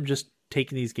can't see them just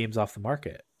taking these games off the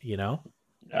market. No,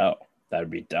 that would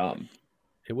be dumb.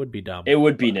 It would be dumb. It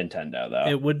would be Nintendo, though.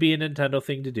 It would be a Nintendo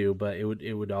thing to do, but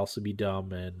it would also be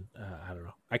dumb, and I don't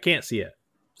know. I can't see it.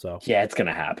 So yeah, it's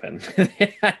gonna happen.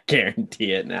 I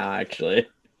guarantee it now. Actually,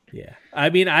 yeah.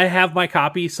 I mean, I have my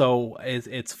copy, so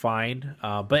it's fine.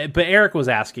 But Eric was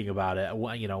asking about it.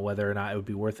 Whether or not it would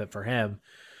be worth it for him.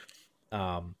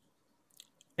 And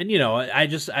I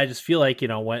just feel like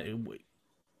when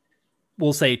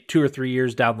we'll say 2 or 3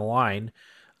 years down the line.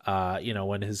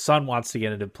 When his son wants to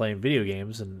get into playing video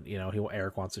games and,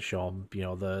 Eric wants to show him,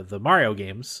 the Mario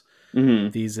games,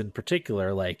 these in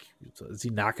particular, like, is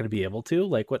he not going to be able to?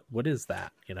 Like, what is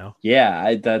that,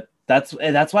 Yeah, that's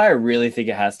why I really think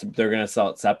they're going to sell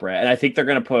it separate. And I think they're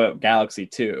going to put Galaxy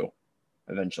 2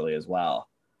 eventually as well.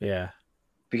 Yeah.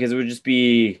 Because it would just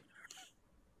be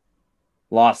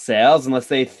lost sales unless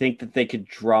they think that they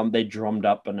drummed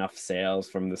up enough sales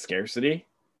from the scarcity.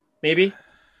 Maybe.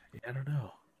 I don't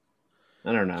know.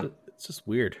 It's just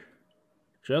weird.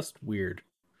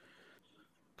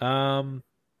 And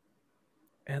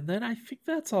then I think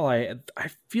that's all I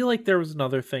feel like there was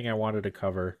another thing I wanted to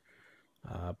cover,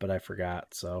 but I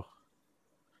forgot. So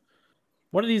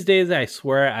one of these days, I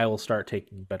swear I will start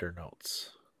taking better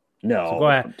notes. No, so go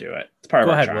ahead. Don't do it. It's part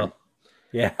go of our ahead, charm. Will.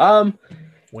 Yeah.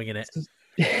 Winging it.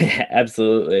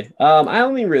 Absolutely. I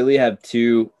only really have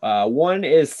two. One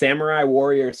is Samurai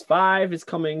Warriors 5 is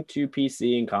coming to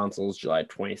PC and consoles July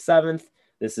 27th.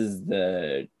 This is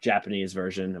the Japanese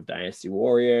version of Dynasty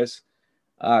Warriors.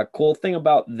 Cool thing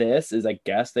about this is I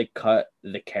guess they cut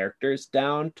the characters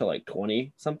down to like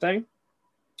 20 something,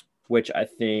 which I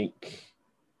think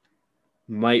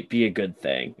might be a good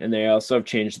thing. And they also have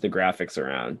changed the graphics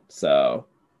around. So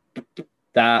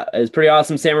that is pretty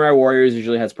awesome. Samurai Warriors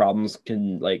usually has problems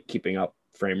keeping up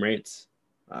frame rates.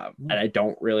 And I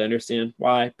don't really understand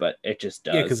why, but it just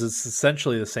does. Yeah, because it's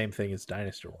essentially the same thing as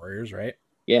Dynasty Warriors, right?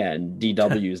 Yeah, and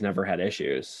DW's never had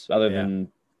issues other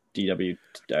than DW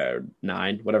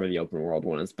 9, whatever the open world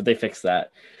one is, but they fixed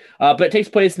that. But it takes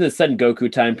place in the Sen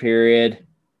Goku time period.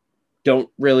 Don't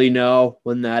really know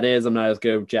when that is. I'm not as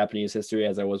good with Japanese history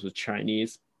as I was with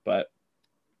Chinese, but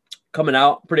coming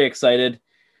out, pretty excited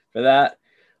for that.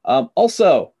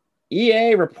 Also,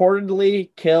 EA reportedly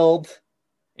killed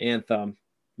Anthem.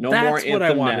 That's what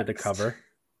I wanted to cover.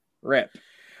 RIP.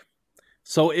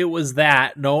 So it was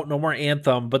that no more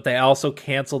Anthem, but they also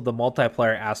canceled the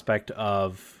multiplayer aspect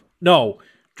of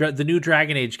the new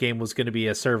Dragon Age game was going to be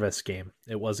a service game.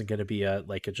 It wasn't going to be a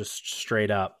just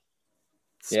straight up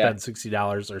spend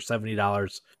 $60 or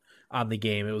 $70 on the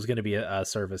game. It was going to be a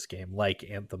service game like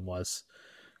Anthem was.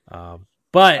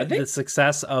 But the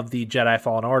success of the Jedi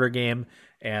Fallen Order game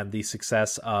and the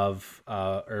success of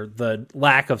or the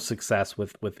lack of success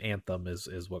with Anthem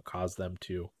is what caused them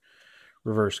to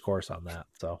reverse course on that.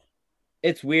 So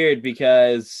it's weird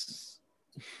because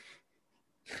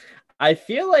I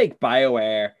feel like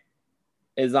BioWare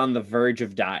is on the verge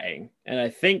of dying, and I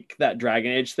think that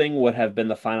Dragon Age thing would have been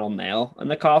the final nail in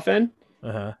the coffin.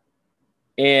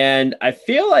 And I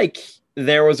feel like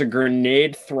there was a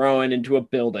grenade thrown into a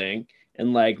building,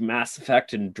 and like Mass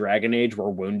Effect and Dragon Age were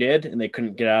wounded and they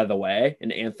couldn't get out of the way,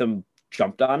 and Anthem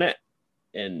jumped on it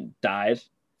and died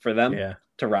for them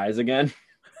to rise again.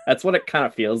 That's what it kind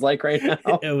of feels like right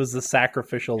now. It was the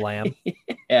sacrificial lamb.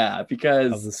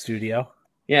 Because of the studio.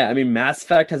 Yeah, I mean, Mass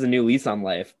Effect has a new lease on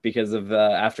life because of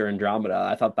after Andromeda.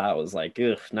 I thought that was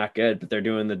not good, but they're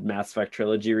doing the Mass Effect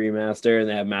trilogy remaster, and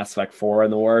they have Mass Effect 4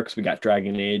 in the works. We got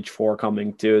Dragon Age 4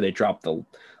 coming too. They dropped the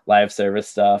live service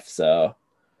stuff, so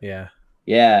yeah.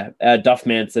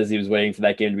 Duffman says he was waiting for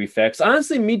that game to be fixed.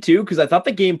 Honestly, me too, because I thought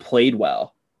the game played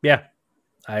well. Yeah,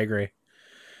 I agree.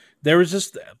 There was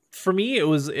just, for me,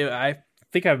 I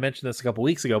think I've mentioned this a couple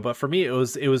weeks ago, but for me, it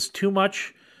was too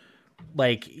much.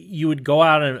 Like, you would go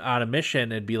out on a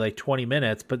mission and be like 20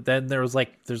 minutes, but then there's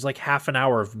like half an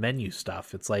hour of menu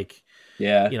stuff. It's like,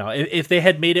 if they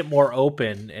had made it more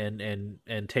open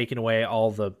and taken away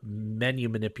all the menu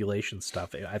manipulation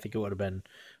stuff, I think it would have been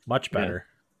much better.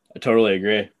 I totally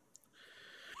agree.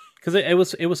 Because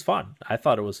it was fun. I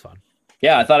thought it was fun.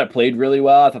 Yeah, I thought it played really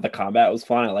well. I thought the combat was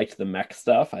fun. I liked the mech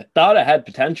stuff. I thought it had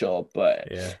potential,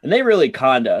 and they really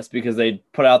conned us because they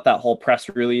put out that whole press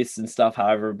release and stuff, how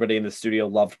everybody in the studio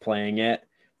loved playing it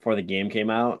before the game came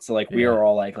out. So we were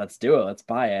all like, let's do it, let's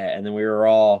buy it. And then we were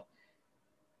all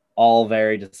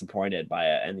very disappointed by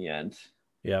it in the end.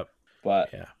 Yep.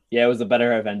 But it was a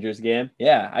better Avengers game.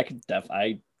 Yeah,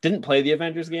 I didn't play the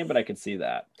Avengers game, but I could see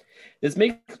that. This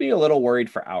makes me a little worried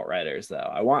for Outriders, though.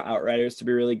 I want Outriders to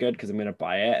be really good because I'm going to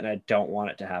buy it, and I don't want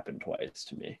it to happen twice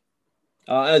to me.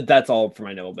 That's all for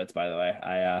my Nibble Bits, by the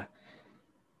way.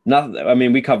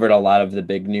 We covered a lot of the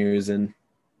big news and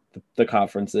the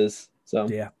conferences. So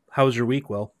yeah, how was your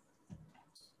week, Will?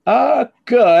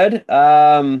 Good.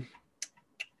 I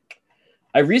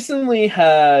recently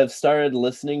have started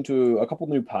listening to a couple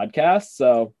new podcasts.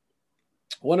 So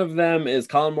one of them is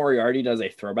Colin Moriarty does a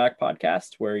throwback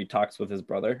podcast where he talks with his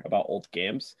brother about old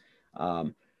games.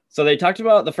 So they talked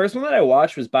about, the first one that I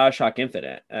watched was BioShock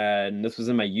Infinite, and this was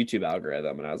in my YouTube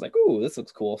algorithm, and I was like, ooh, this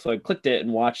looks cool. So I clicked it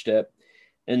and watched it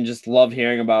and just love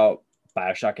hearing about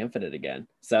BioShock Infinite again.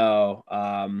 So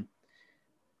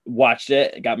watched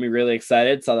it. It got me really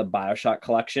excited. Saw the BioShock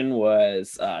collection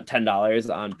was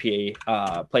 $10 on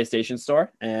PlayStation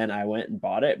Store, and I went and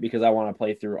bought it because I want to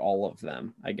play through all of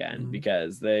them again,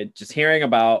 because they just hearing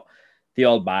about the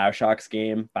old BioShock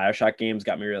games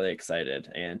got me really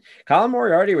excited. And Colin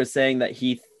Moriarty was saying that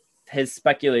his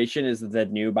speculation is that the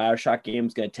new BioShock game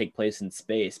is going to take place in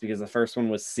space, because the first one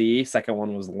was sea, second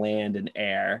one was land and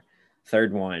air,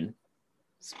 third one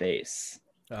space.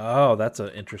 Oh, that's an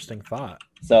interesting thought.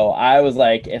 So I was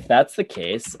like, if that's the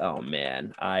case, oh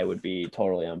man, I would be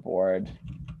totally on board.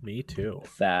 Me too.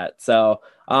 With that. So,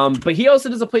 but he also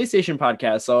does a PlayStation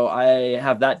podcast. So I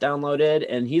have that downloaded,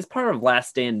 and he's part of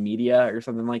Last Stand Media or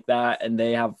something like that. And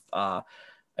they have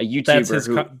a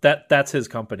YouTuber. That's his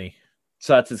company.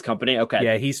 So that's his company. Okay.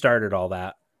 Yeah, he started all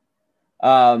that.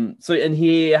 So and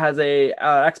he has a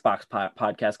Xbox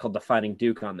podcast called Defining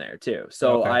Duke on there too.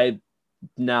 So I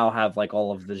now have like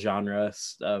all of the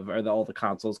genres all the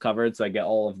consoles covered, so I get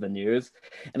all of the news,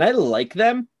 and I like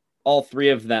them, all three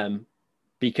of them,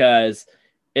 because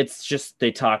it's just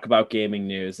they talk about gaming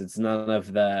news. It's none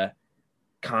of the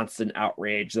constant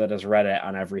outrage that is Reddit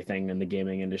on everything in the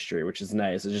gaming industry, which is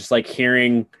nice. It's just like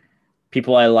hearing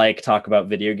people I like talk about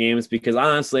video games, because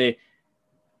honestly,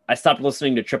 I stopped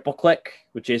listening to Triple Click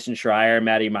with Jason Schreier,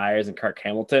 Maddie Myers, and Kirk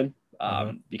Hamilton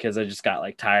because I just got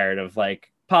like tired of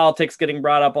like politics getting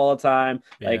brought up all the time.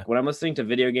 Yeah. Like when I'm listening to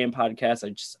video game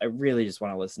podcasts, I really just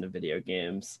want to listen to video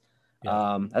games.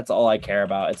 Yeah. That's all I care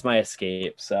about. It's my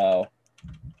escape. So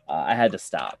I had to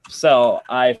stop. So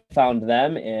I found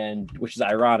them, and which is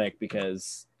ironic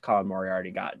because Colin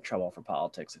Moriarty got in trouble for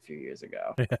politics a few years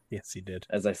ago. Yes, he did.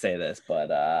 As I say this,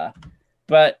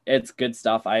 but it's good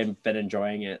stuff. I've been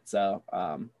enjoying it. So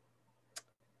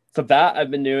that I've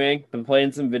been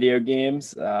playing some video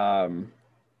games. I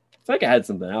feel like I had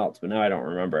something else, but now I don't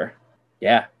remember.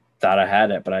 Yeah, thought I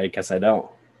had it, but I guess I don't.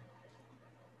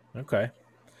 Okay.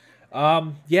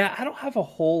 Yeah, I don't have a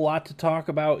whole lot to talk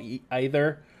about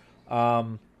either.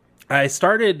 I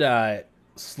started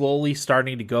slowly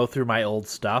starting to go through my old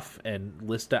stuff and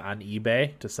list it on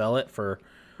eBay to sell it for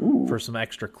some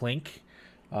extra clink.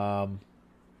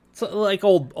 So like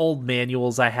old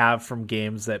manuals I have from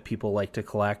games that people like to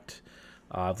collect.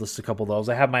 I've listed a couple of those.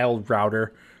 I have my old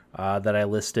router that I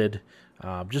listed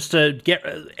just to get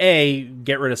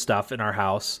rid of stuff in our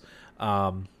house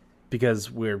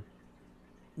because we're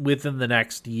within the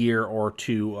next year or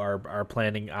two are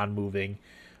planning on moving,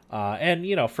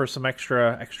 and for some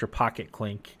extra pocket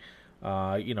clink,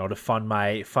 to fund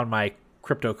my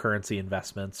cryptocurrency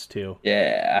investments too.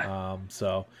 Yeah.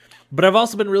 But I've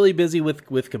also been really busy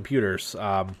with computers.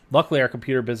 Luckily, our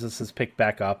computer business has picked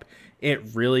back up. It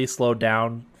really slowed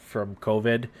down from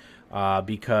COVID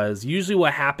because usually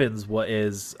what happens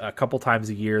is a couple times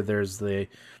a year there's the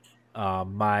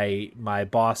my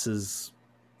boss's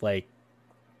like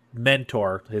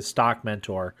mentor, his stock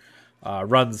mentor,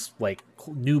 runs like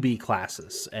newbie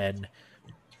classes, and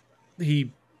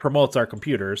he promotes our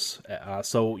computers.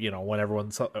 So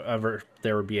whenever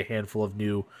there would be a handful of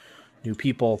new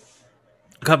people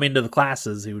come into the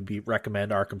classes, he would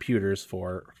recommend our computers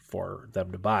for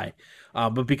them to buy.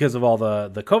 But because of all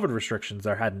the COVID restrictions,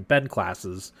 there hadn't been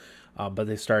classes, but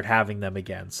they started having them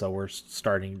again. So we're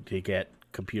starting to get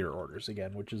computer orders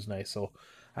again, which is nice. So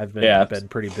I've been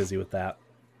pretty busy with that.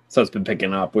 So it's been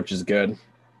picking up, which is good.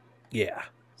 Yeah.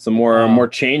 Some more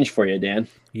change for you, Dan.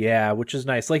 Yeah, which is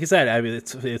nice. Like I said, I mean,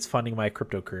 it's funding my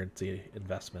cryptocurrency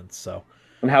investments. So.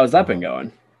 And how has that been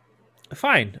going?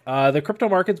 Fine. The crypto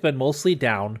market's been mostly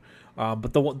down,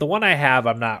 but the one I have,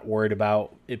 I'm not worried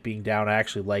about it being down. I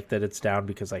actually like that it's down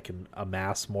because I can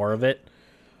amass more of it.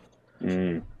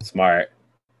 Smart.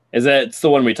 It's the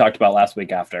one we talked about last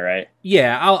week after, right?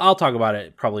 Yeah, I'll talk about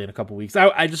it probably in a couple weeks.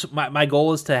 I just my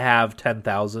goal is to have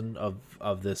 10,000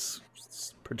 of this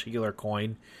particular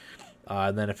coin,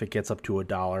 and then if it gets up to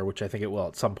 $1, which I think it will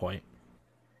at some point,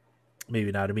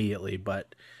 maybe not immediately,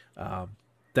 but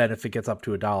then if it gets up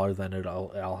to $1, then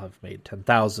I'll have made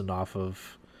 10,000 off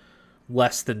of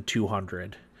less than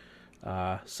 200.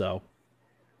 So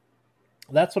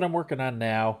that's what I'm working on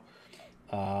now.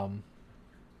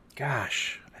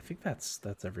 Gosh, I think that's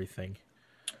everything.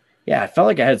 Yeah, I felt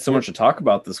like I had so much to talk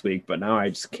about this week, but now I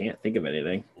just can't think of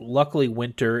anything. Luckily,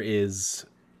 winter is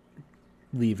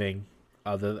leaving.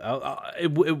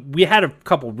 We had a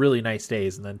couple really nice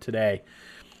days, and then today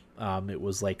it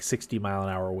was like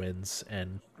 60-mile-an-hour winds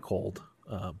and cold.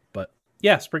 But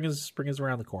yeah, spring is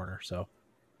around the corner. So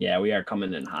yeah, we are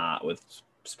coming in hot with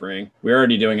spring. We're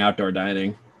already doing outdoor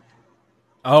dining.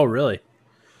 Oh, really?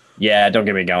 Yeah, don't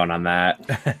get me going on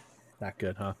that. Not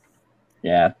good, huh?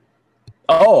 Yeah.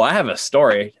 Oh, I have a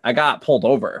story. I got pulled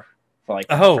over for like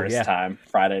the first time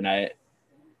Friday night.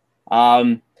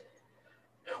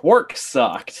 Work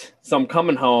sucked. So I'm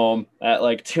coming home at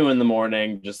like 2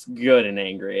 a.m, just good and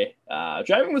angry.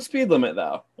 Driving the speed limit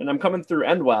though. And I'm coming through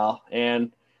Endwell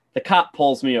and the cop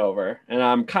pulls me over. And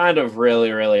I'm kind of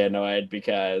really, really annoyed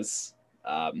because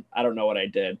I don't know what I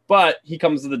did. But he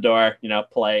comes to the door,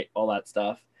 polite, all that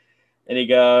stuff. And he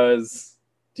goes,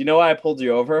 "Do you know why I pulled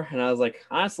you over?" And I was like,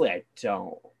 "Honestly, I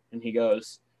don't." And he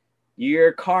goes,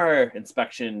 "Your car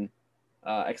inspection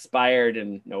expired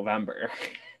in November."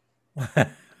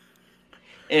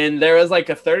 And there was like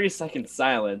a 30-second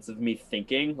silence of me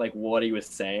thinking like what he was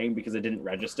saying because it didn't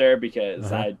register because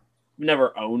I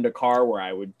never owned a car where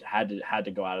I had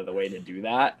to go out of the way to do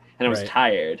that, and I was Right.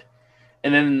 tired.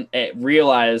 And then it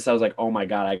realized, I was like, oh my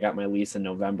God, I got my lease in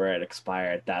November. It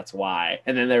expired. That's why.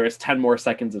 And then there was 10 more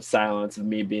seconds of silence of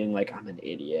me being like, I'm an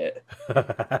idiot.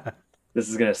 This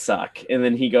is going to suck. And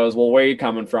then he goes, well, where are you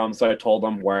coming from? So I told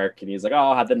him work. And he's like,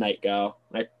 oh, how'd the night go?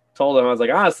 And I told him, I was like,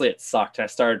 honestly, it sucked. I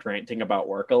started ranting about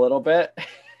work a little bit.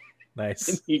 Nice.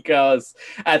 And he goes,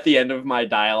 at the end of my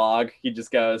dialogue, he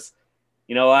just goes,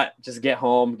 you know what? Just get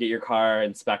home, get your car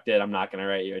inspected. I'm not going to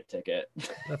write you a ticket.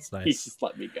 That's nice. He just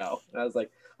let me go. And I was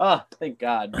like, oh, thank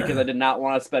God. Because I did not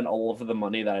want to spend all of the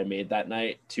money that I made that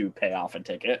night to pay off a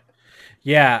ticket.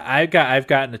 Yeah, I've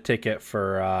gotten a ticket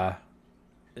for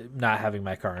not having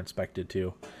my car inspected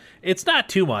too. It's not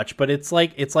too much, but it's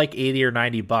like $80 or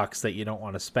 $90 that you don't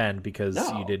want to spend because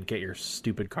you didn't get your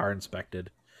stupid car inspected.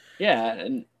 Yeah,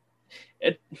 and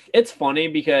it's funny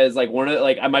because like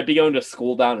I might be going to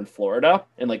school down in Florida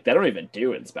and like they don't even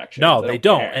do inspections. No, they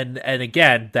don't. And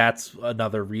again, that's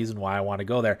another reason why I want to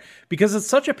go there because it's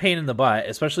such a pain in the butt,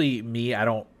 especially me. I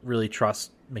don't really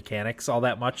trust mechanics all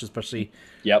that much, especially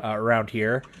around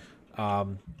here.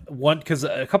 Because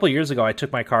a couple of years ago, I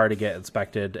took my car to get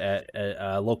inspected at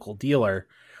a local dealer,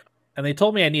 and they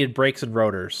told me I needed brakes and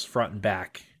rotors front and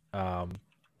back,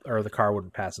 or the car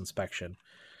wouldn't pass inspection.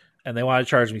 And they wanted to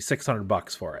charge me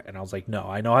 $600 for it, and I was like, "No,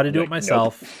 I know how to do it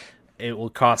myself. Nope. It will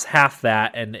cost half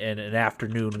that and an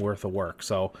afternoon worth of work."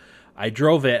 So I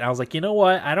drove it, and I was like, "You know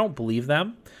what? I don't believe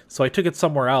them." So I took it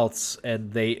somewhere else,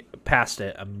 and they passed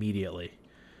it immediately.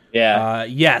 Yeah.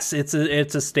 Yes, it's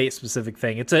a state specific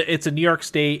thing. It's a New York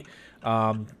State.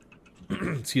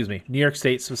 Excuse me, New York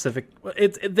State specific.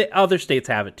 The other states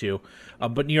have it too,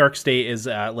 but New York State is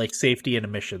like safety and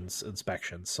emissions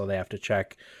inspections, so they have to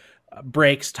check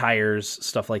brakes, tires,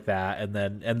 stuff like that, and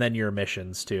then your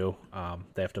emissions too.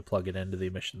 They have to plug it into the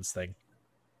emissions thing.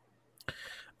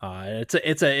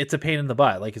 It's a pain in the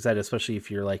butt, like I said, especially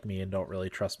if you're like me and don't really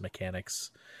trust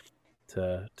mechanics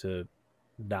to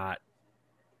not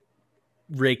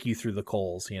rake you through the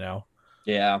coals, you know?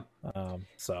 Yeah.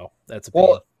 So that's a pain.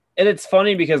 Well, and it's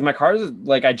funny because my car's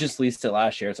like, I just leased it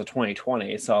last year. It's a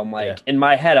 2020. So I'm like, in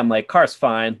my head, I'm like, car's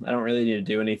fine. I don't really need to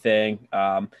do anything.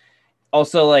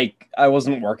 Also, like, I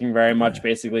wasn't working very much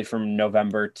basically from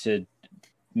November to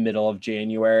middle of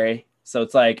January. So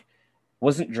it's like,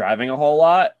 wasn't driving a whole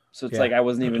lot. So it's like, I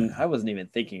wasn't even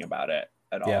thinking about it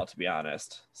at all, to be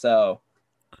honest. So,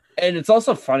 and it's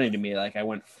also funny to me, like I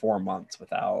went 4 months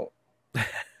without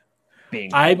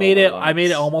being. I made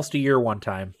it almost a year one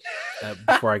time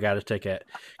before I got a ticket.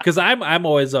 Cause I'm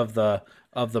always of the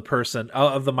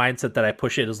mindset that I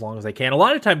push it as long as I can. A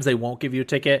lot of times they won't give you a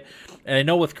ticket. And I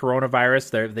know with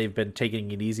coronavirus, they've been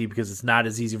taking it easy because it's not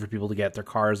as easy for people to get their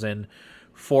cars in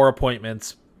for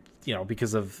appointments, you know,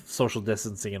 because of social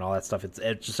distancing and all that stuff. It's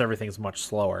just, everything's much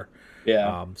slower.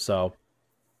 Yeah. So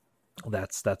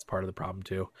that's part of the problem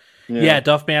too. Yeah,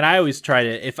 Duff, man, I always try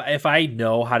to, if I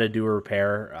know how to do a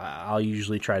repair, I'll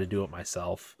usually try to do it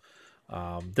myself.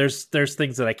 There's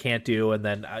things that I can't do, and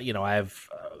then you know, I have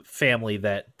family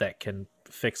that can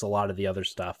fix a lot of the other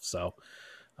stuff. So,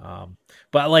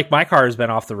 but like my car has been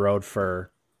off the road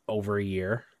for over a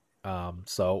year.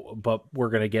 But we're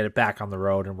gonna get it back on the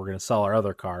road, and we're gonna sell our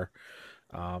other car.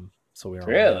 So we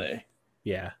really,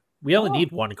 we only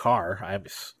need one car.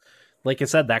 Like I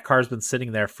said, that car's been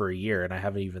sitting there for a year, and I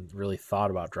haven't even really thought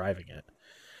about driving it.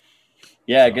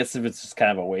 Yeah, so. I guess if it's just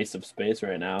kind of a waste of space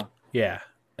right now. Yeah.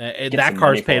 That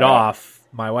car's paid off.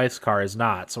 My wife's car is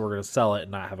not, so we're going to sell it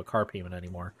and not have a car payment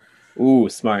anymore. Ooh,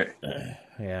 smart.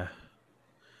 Yeah.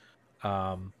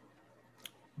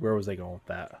 Where was I going with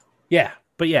that? Yeah,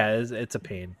 but yeah, it's a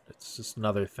pain. It's just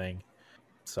another thing.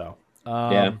 So,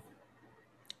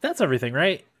 that's everything,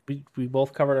 right? We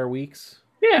both covered our weeks.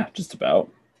 Yeah, just about.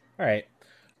 All right.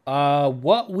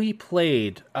 What we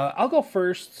played. I'll go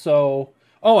first. So,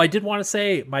 I did want to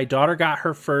say my daughter got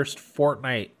her first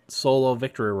Fortnite solo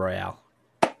victory royale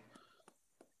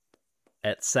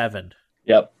at 7.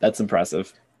 Yep, that's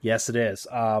impressive. Yes, it is.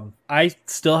 I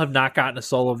still have not gotten a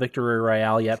solo victory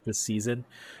royale yet this season.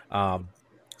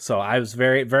 So I was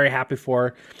very, very happy for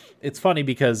her. It's funny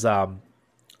because I'd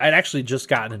actually just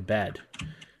gotten in bed,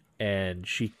 and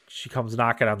she comes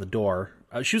knocking on the door.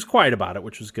 She was quiet about it,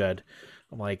 which was good.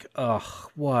 I'm like, ugh,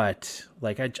 what?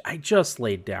 Like, I just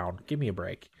laid down. Give me a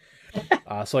break.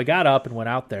 So I got up and went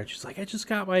out there. She's like, I just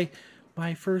got my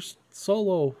first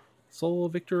solo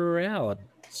victory royale. And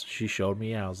she showed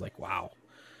me, and I was like, wow,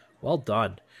 well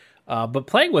done. But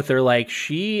playing with her, like,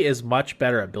 she is much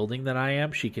better at building than I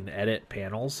am. She can edit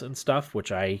panels and stuff,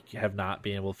 which I have not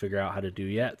been able to figure out how to do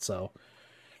yet. So,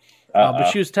 but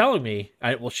she was telling me,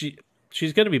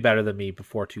 she's going to be better than me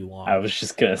before too long. I was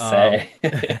just going to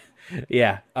say.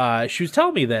 Yeah. She was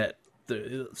telling me that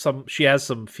she has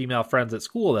some female friends at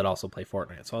school that also play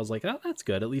Fortnite. So I was like, oh, that's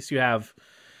good. At least you have,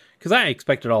 because I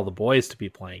expected all the boys to be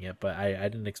playing it, but I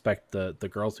didn't expect the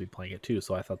girls to be playing it too.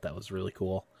 So I thought that was really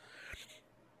cool.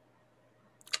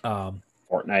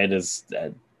 Fortnite is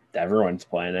everyone's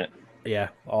playing it. Yeah,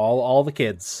 all the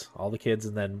kids,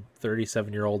 and then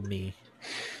 37-year-old me.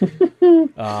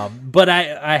 But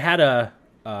I had a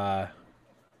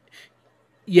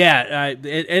and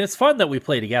it's fun that we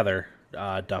play together,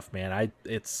 Duff man.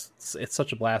 It's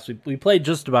such a blast. We play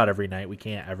just about every night. We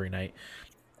can't every night.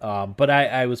 But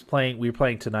I was playing. We were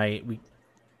playing tonight.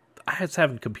 I was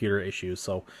having computer issues,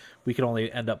 so we could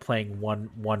only end up playing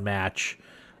one match.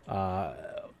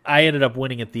 I ended up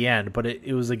winning at the end, but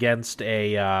it was against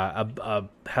a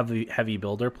heavy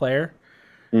builder player,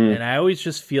 and I always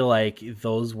just feel like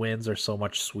those wins are so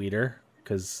much sweeter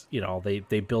because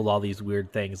they build all these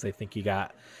weird things. They think they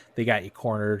got you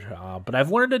cornered, but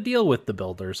I've learned to deal with the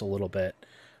builders a little bit,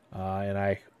 and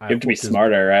I you have to be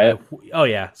smarter, right? Oh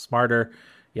yeah, smarter.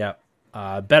 Yeah,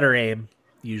 better aim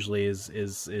usually is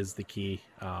the key.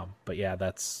 But yeah,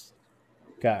 that's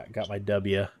got my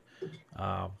W.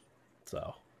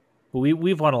 So.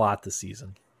 We've won a lot this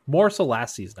season, more so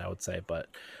last season, I would say. But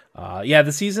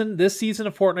this season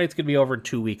of Fortnite's gonna be over in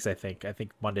 2 weeks. I think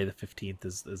Monday the 15th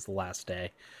is the last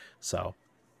day. So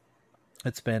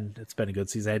it's been a good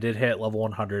season. I did hit level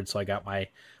 100, so I got my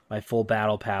full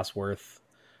battle pass worth,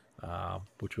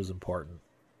 which was important.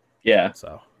 Yeah.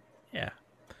 So yeah.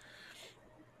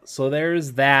 So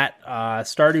there's that.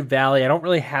 Stardew Valley. I don't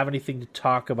really have anything to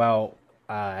talk about.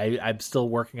 I'm still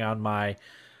working on my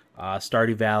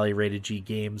Stardew Valley Rated G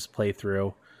Games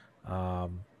playthrough.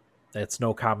 It's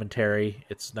no commentary.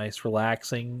 It's nice,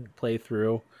 relaxing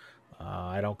playthrough.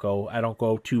 I don't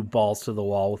go too balls to the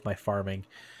wall with my farming.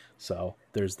 So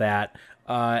there's that.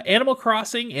 Animal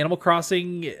Crossing.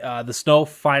 The snow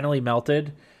finally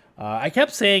melted. I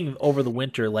kept saying over the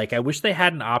winter, like I wish they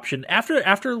had an option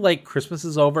after like Christmas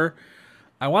is over.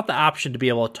 I want the option to be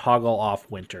able to toggle off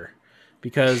winter.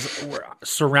 Because we're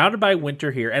surrounded by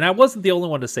winter here. And I wasn't the only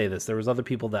one to say this. There was other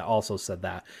people that also said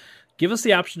that. Give us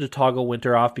the option to toggle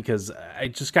winter off because I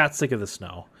just got sick of the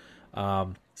snow.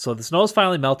 So the snow's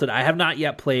finally melted. I have not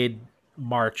yet played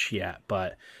March yet,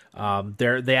 but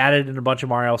they added in a bunch of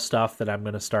Mario stuff that I'm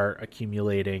going to start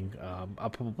accumulating.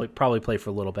 I'll probably play for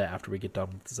a little bit after we get done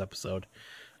with this episode.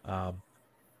 I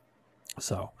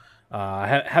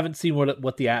haven't seen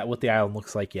what the island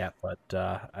looks like yet, but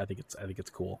I think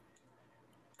it's cool.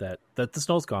 That the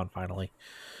snow's gone finally.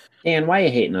 And why are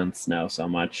you hating on snow so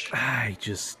much? I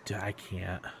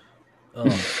can't.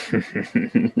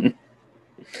 It's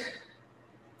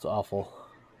awful.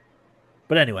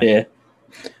 But anyway, yeah.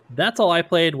 That's all I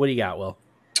played. What do you got, Will?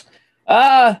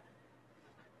 I've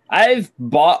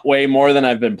bought way more than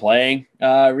I've been playing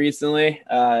recently.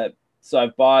 So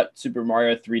I've bought Super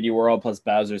Mario 3D World plus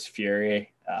Bowser's Fury.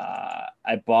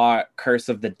 I bought Curse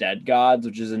of the Dead Gods,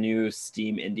 which is a new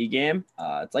Steam indie game.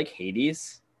 It's like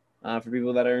Hades for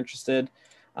people that are interested.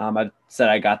 I said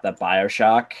I got the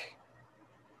BioShock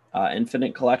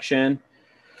Infinite Collection.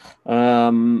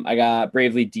 I got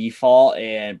Bravely Default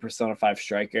and Persona 5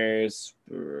 Strikers.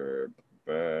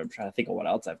 I'm trying to think of what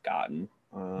else I've gotten.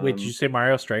 Wait, did you say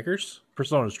Mario Strikers?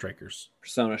 Persona Strikers.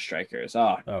 Persona Strikers.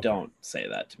 Oh, okay. Don't say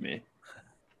that to me.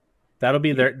 That'll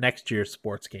be their next year's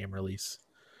sports game release.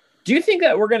 Do you think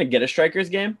that we're going to get a Strikers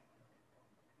game?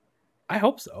 I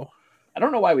hope so. I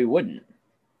don't know why we wouldn't.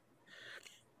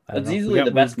 That's easily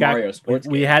the best Mario sports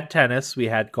game. We had tennis. We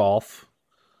had golf.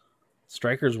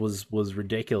 Strikers was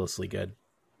ridiculously good.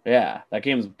 Yeah, that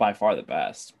game's by far the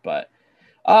best. But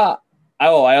I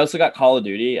also got Call of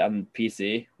Duty on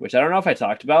PC, which I don't know if I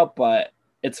talked about, but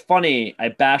it's funny. I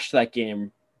bashed that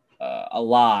game a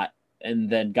lot and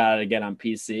then got it again on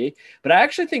PC. But I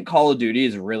actually think Call of Duty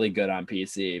is really good on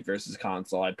PC versus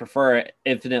console. I prefer it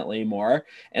infinitely more.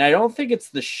 And I don't think it's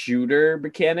the shooter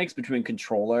mechanics between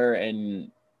controller and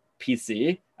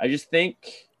PC. I just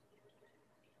think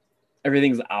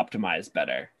everything's optimized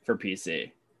better for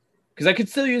PC. Because I could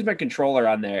still use my controller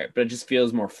on there, but it just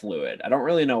feels more fluid. I don't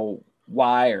really know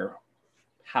why or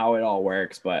how it all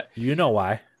works, but... You know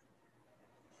why.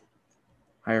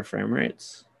 Higher frame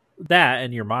rates? That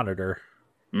and your monitor.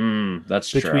 That's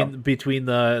true. Between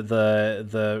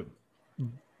the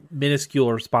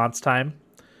minuscule response time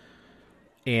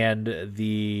and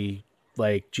the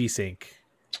like G-Sync.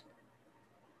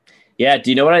 Yeah,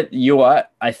 do you know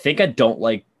what I think I don't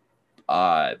like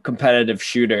competitive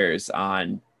shooters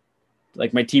on,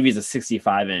 like, my TV's a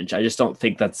 65-inch. I just don't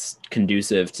think that's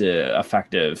conducive to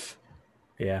effective.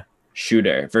 Yeah.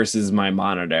 shooter versus my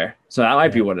monitor. So that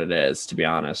might be what it is, to be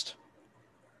honest.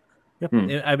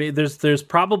 Yep. I mean, there's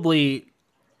probably,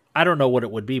 I don't know what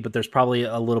it would be, but there's probably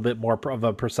a little bit more of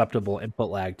a perceptible input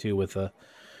lag too with the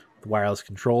wireless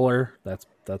controller.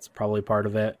 That's probably part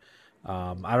of it.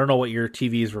 I don't know what your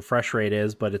TV's refresh rate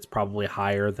is, but it's probably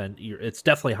higher than it's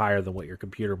definitely higher than what your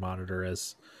computer monitor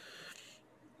is.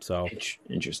 So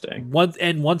interesting.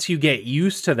 Once you get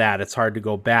used to that, it's hard to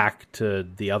go back to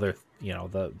the other,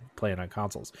 the playing on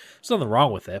consoles. There's nothing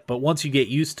wrong with it, but once you get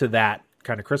used to that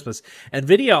kind of Christmas,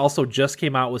 NVIDIA also just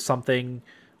came out with something.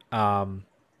 I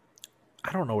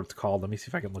don't know what it's called. Let me see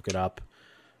if I can look it up.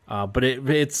 But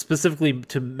it's specifically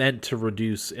meant to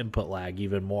reduce input lag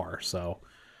even more. So,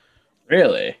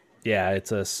 really, yeah,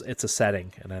 it's a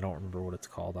setting, and I don't remember what it's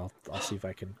called. I'll see if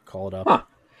I can call it up. Huh.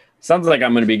 Sounds like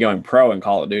I'm going to be going pro in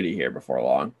Call of Duty here before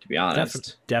long, to be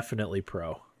honest. Definitely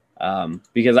pro.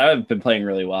 Because I've been playing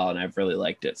really well and I've really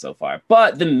liked it so far.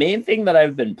 But the main thing that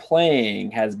I've been playing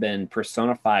has been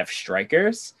Persona 5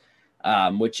 Strikers,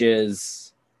 which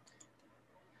is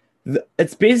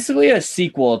it's basically a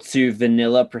sequel to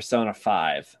vanilla Persona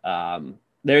 5.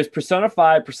 There's Persona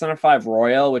 5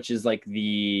 Royal, which is like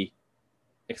the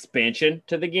expansion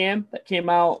to the game that came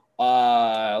out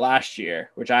last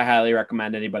year, which I highly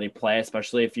recommend anybody play,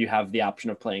 especially if you have the option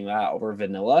of playing that over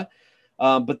vanilla.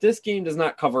 But this game does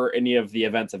not cover any of the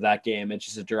events of that game. It's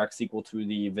just a direct sequel to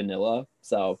the vanilla.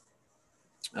 So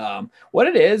what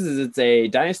it is it's a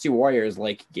Dynasty Warriors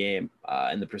like game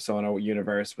in the Persona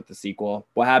universe with the sequel.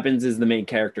 What happens is the main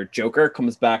character Joker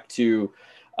comes back to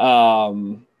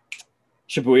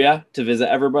Shibuya to visit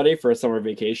everybody for a summer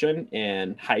vacation,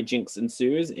 and hijinks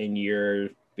ensues, and you're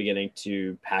beginning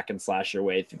to hack and slash your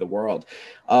way through the world.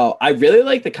 I really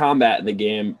like the combat in the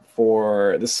game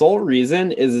for the sole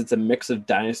reason is it's a mix of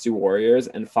Dynasty Warriors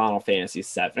and Final Fantasy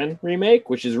VII Remake,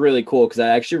 which is really cool because I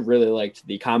actually really liked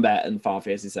the combat in Final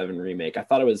Fantasy VII Remake. I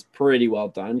thought it was pretty well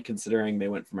done considering they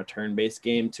went from a turn-based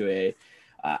game to a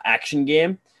action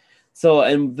game. So,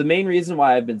 and the main reason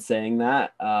why I've been saying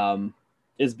that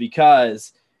is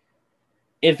because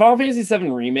in Final Fantasy VII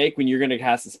Remake, when you're going to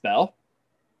cast a spell,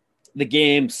 the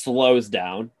game slows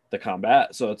down the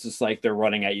combat. So it's just like they're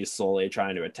running at you slowly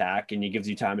trying to attack, and it gives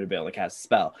you time to be able to cast a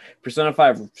spell. Persona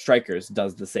 5 Strikers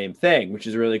does the same thing, which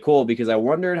is really cool because I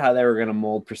wondered how they were going to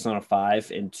mold Persona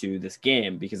 5 into this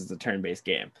game because it's a turn-based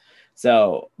game.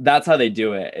 So that's how they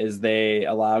do it, is they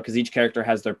allow, because each character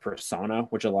has their persona,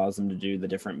 which allows them to do the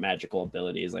different magical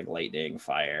abilities like lightning,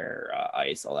 fire,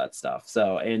 ice, all that stuff.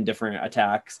 So, and different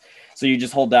attacks. So you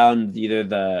just hold down either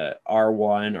the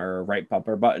R1 or right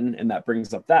bumper button, and that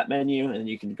brings up that menu, and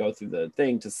you can go through the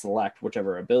thing to select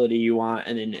whichever ability you want,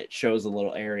 and then it shows a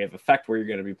little area of effect where you're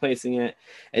going to be placing it.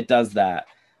 It does that.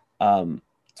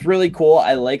 It's really cool.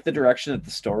 I like the direction that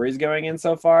the story is going in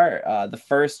so far. The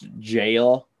first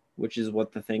jail, which is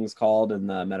what the thing's called in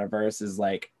the metaverse, is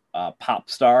like a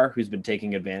pop star who's been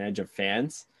taking advantage of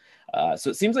fans. So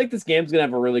it seems like this game's going to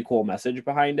have a really cool message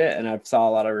behind it. And I've saw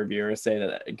a lot of reviewers say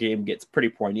that the game gets pretty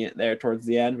poignant there towards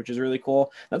the end, which is really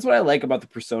cool. That's what I like about the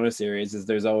Persona series, is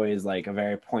there's always like a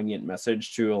very poignant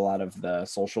message to a lot of the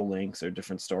social links or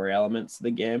different story elements of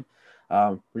the game.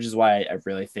 Which is why I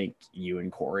really think you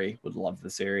and Corey would love the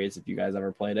series if you guys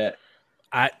ever played it.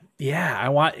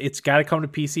 It's got to come to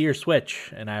PC or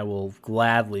Switch, and I will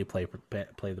gladly play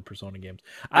the Persona games.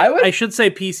 I should say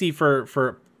PC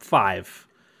for 5.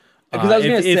 Because I was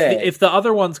going to say, if the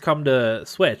other ones come to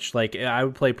Switch, like I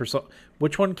would play Persona.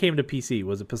 Which one came to PC?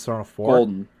 Was it Persona 4?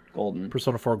 Golden.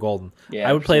 Persona 4 Golden. Yeah,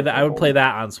 I would play that. I would play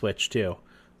that on Switch too.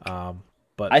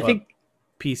 But I think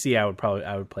PC,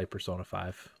 I would play Persona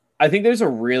 5. I think there's a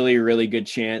really, really good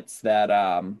chance that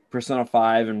Persona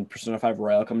 5 and Persona 5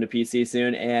 Royal come to PC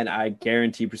soon, and I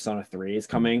guarantee Persona 3 is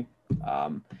coming.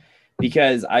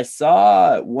 Because I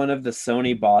saw one of the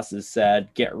Sony bosses said,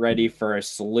 get ready for a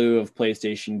slew of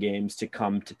PlayStation games to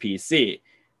come to PC,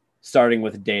 starting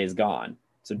with Days Gone.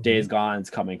 So Days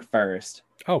Gone's coming first.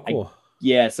 Oh, cool.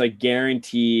 So I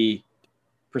guarantee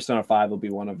Persona 5 will be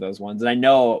one of those ones. And I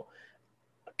know,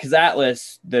 because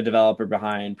Atlas, the developer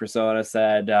behind Persona,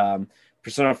 said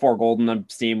Persona 4 Golden on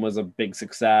Steam was a big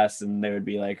success, and they would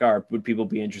be like, would people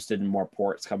be interested in more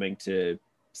ports coming to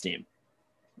Steam?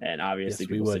 And obviously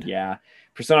people said, yeah.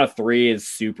 Persona 3 is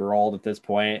super old at this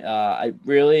point. I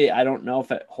don't know if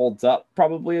it holds up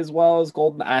probably as well as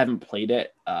Golden. I haven't played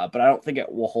it, but I don't think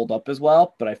it will hold up as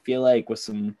well. But I feel like with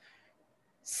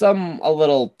a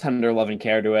little tender loving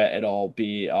care to it, it'll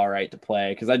be all right to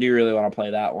play, because I do really want to play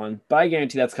that one. But I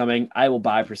guarantee that's coming. I will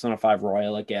buy Persona 5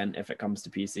 Royal again if it comes to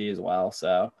PC as well.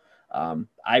 So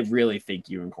I really think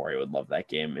you and Corey would love that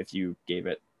game if you gave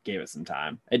it gave it some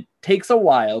time. It takes a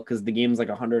while because the game's like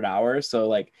 100 hours. So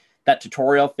like that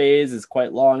tutorial phase is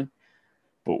quite long.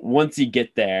 But once you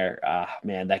get there,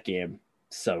 man, that game,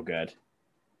 so good.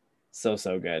 So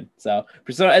good. So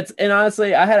Persona, and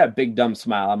honestly, I had a big dumb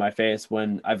smile on my face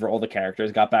when all the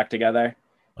characters got back together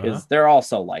because they're all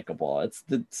so likable. It's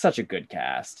such a good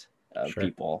cast of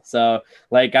people. So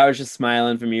like I was just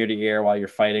smiling from ear to ear while you're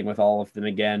fighting with all of them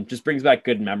again. Just brings back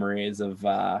good memories of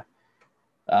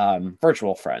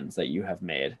virtual friends that you have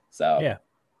made. So yeah.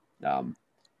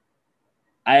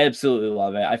 I absolutely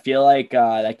love it. I feel like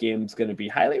that game's going to be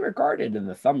highly regarded in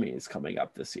the Thummies coming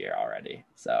up this year already.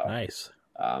 So nice.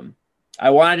 I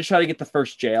wanted to try to get the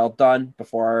first jail done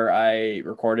before I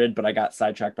recorded, but I got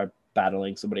sidetracked by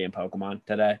battling somebody in Pokemon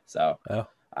today. So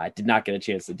I did not get a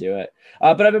chance to do it.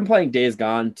 But I've been playing Days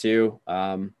Gone too.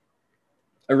 I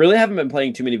really haven't been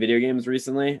playing too many video games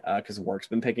recently because work's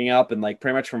been picking up. And like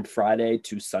pretty much from Friday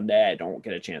to Sunday, I don't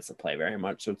get a chance to play very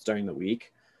much. So it's during the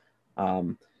week.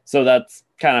 So that's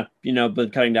kind of,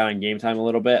 been cutting down on game time a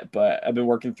little bit. But I've been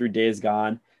working through Days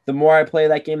Gone. The more I play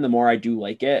that game, the more I do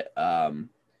like it.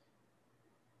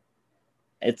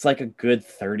 It's like a good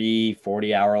 30,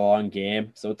 40 hour long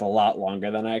game. So it's a lot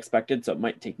longer than I expected. So it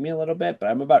might take me a little bit, but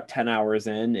I'm about 10 hours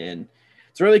in and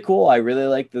it's really cool. I really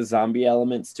like the zombie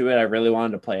elements to it. I really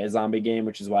wanted to play a zombie game,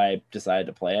 which is why I decided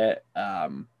to play it.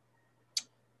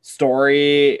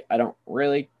 Story, I don't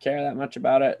really care that much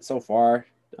about it so far.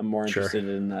 I'm more interested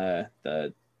in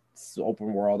the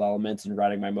open world elements and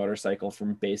riding my motorcycle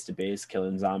from base to base,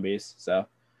 killing zombies. So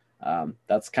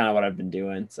that's kind of what I've been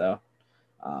doing. So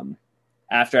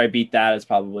after I beat that is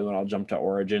probably when I'll jump to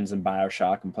Origins and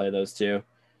BioShock and play those two.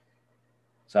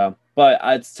 So, but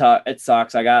it's tough. It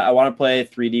sucks. I want to play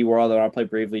 3D World. I want to play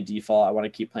Bravely Default. I want to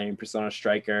keep playing Persona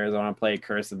Strikers. I want to play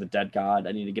Curse of the Dead God.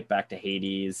 I need to get back to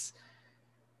Hades.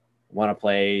 I want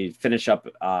to finish up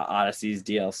Odyssey's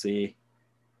DLC.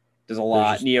 There's a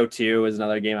lot. Neo 2 is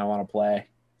another game I want to play.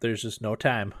 There's just no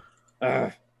time.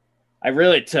 I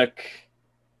really took...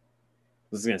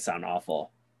 This is going to sound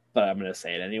awful, but I'm going to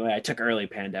say it anyway. I took early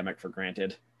pandemic for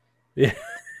granted. Yeah.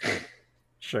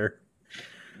 Sure.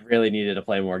 Really needed to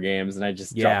play more games, and I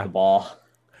just dropped the ball.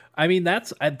 I mean,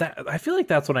 I feel like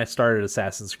that's when I started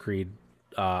Assassin's Creed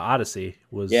Odyssey,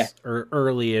 was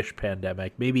early-ish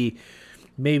pandemic. Maybe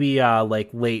like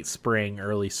late spring,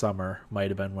 early summer might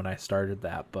have been when I started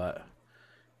that. But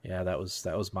yeah, that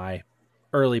was my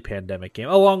early pandemic game.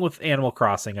 Along with Animal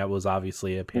Crossing, that was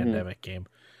obviously a pandemic game.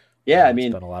 Yeah, I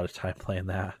spent a lot of time playing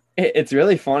that. It's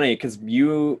really funny because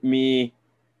you, me,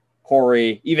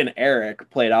 Corey, even Eric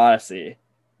played Odyssey.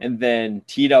 And then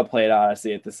Tito played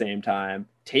Odyssey at the same time.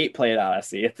 Tate played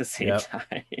Odyssey at the same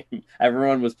time.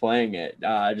 Everyone was playing it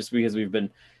just because we've been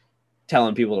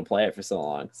telling people to play it for so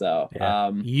long. So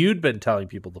you'd been telling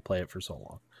people to play it for so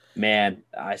long. Man,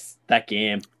 that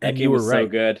game was so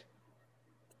good.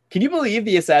 Can you believe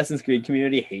the Assassin's Creed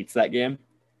community hates that game?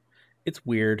 It's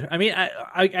weird. I mean,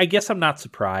 I guess I'm not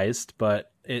surprised,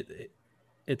 but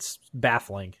it's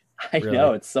baffling. I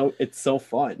know, it's so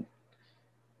fun.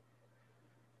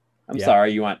 I'm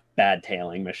sorry, you want bad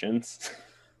tailing missions.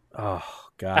 Oh,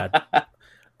 God.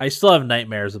 I still have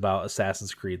nightmares about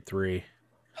Assassin's Creed 3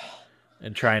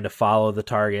 and trying to follow the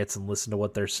targets and listen to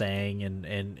what they're saying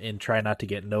and try not to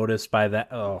get noticed by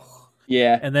that. Oh,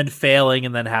 yeah. And then failing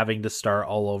and then having to start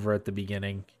all over at the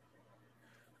beginning.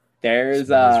 There's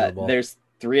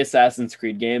 3 Assassin's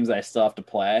Creed games I still have to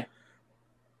play.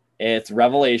 It's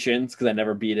Revelations, because I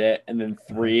never beat it, and then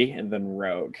 3, and then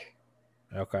Rogue.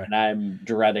 Okay. And I'm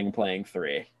dreading playing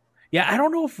 3. Yeah, I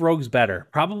don't know if Rogue's better.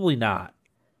 Probably not.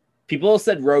 People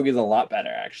said Rogue is a lot better,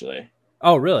 actually.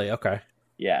 Oh, really? Okay.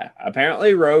 Yeah.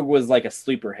 Apparently Rogue was like a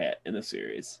sleeper hit in the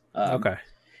series. Okay.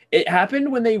 It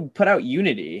happened when they put out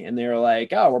Unity, and they were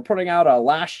like, oh, we're putting out a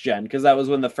last gen, because that was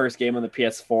when the first game on the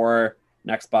PS4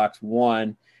 and Xbox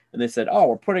One, and they said, oh,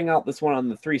 we're putting out this one on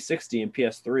the 360 and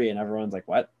PS3, and everyone's like,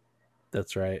 what?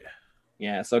 That's right.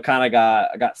 Yeah, so kind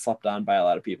of got slept on by a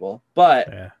lot of people,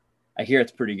 but I hear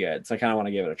it's pretty good, so I kind of want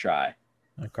to give it a try.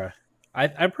 Okay,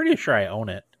 I'm pretty sure I own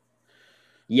it.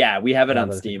 Yeah, we have it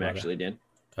on Steam actually, Dan.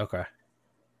 Okay,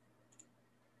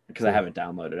 because I haven't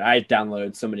downloaded. I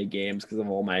downloaded so many games because of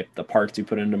all the parts you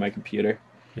put into my computer.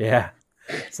 Yeah,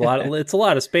 it's a lot. It's a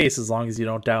lot of space as long as you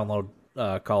don't download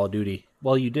Call of Duty.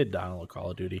 Well, you did download Call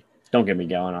of Duty. Don't get me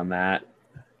going on that.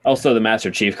 Also, the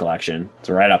Master Chief Collection. It's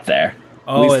right up there.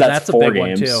 Oh, and that's a big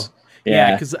one too.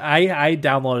 Yeah, because I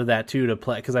downloaded that too to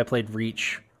play because I played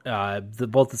Reach,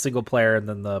 both the single player and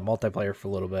then the multiplayer for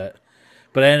a little bit.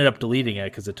 But I ended up deleting it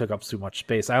because it took up too much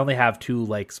space. I only have 2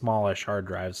 like smallish hard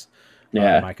drives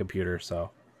on my computer,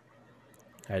 so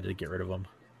I had to get rid of them.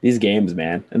 These games,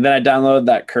 man. And then I downloaded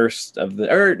that Curse of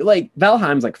the, or like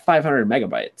Valheim's like 500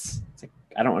 megabytes. It's like,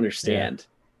 I don't understand. Yeah.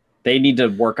 They need to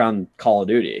work on Call of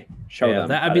Duty. Show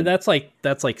them. I mean, that's like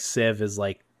Civ is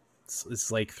like,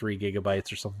 it's like 3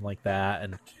 gigabytes or something like that.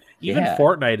 And even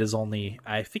Fortnite is only,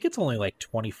 I think it's only like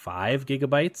 25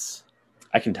 gigabytes.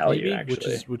 I can tell you,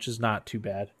 actually. Which is not too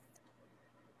bad.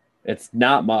 It's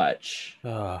not much.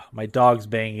 My dog's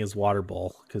banging his water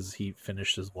bowl because he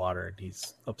finished his water and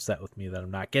he's upset with me that I'm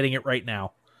not getting it right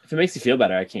now. If it makes you feel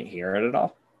better, I can't hear it at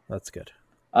all. That's good.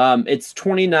 It's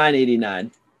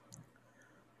 $29.89.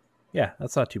 Yeah,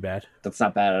 that's not too bad. That's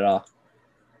not bad at all.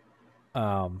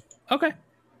 Okay.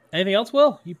 Anything else,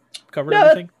 Will? You covered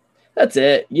everything? That's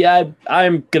it. Yeah,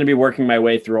 I'm going to be working my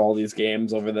way through all these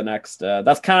games over the next...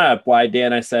 that's kind of why,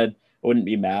 Dan, I said I wouldn't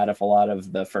be mad if a lot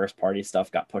of the first-party stuff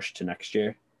got pushed to next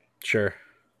year. Sure.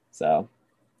 So...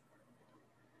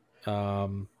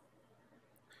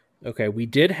 okay, we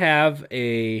did have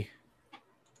a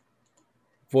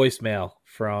voicemail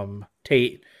from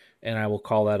Tate, and I will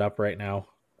call that up right now.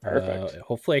 Perfect.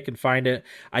 Hopefully I can find it.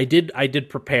 I did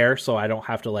prepare, so I don't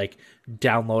have to like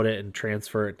download it and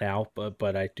transfer it now,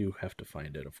 but I do have to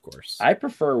find it, of course. I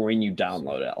prefer when you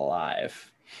download it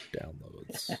live.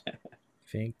 Downloads.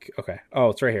 think okay. Oh,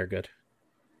 it's right here. Good.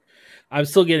 I'm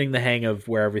still getting the hang of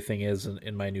where everything is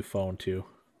in my new phone too.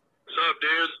 What's up,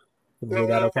 dude? Can you hear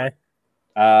that okay?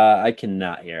 I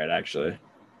cannot hear it actually.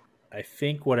 I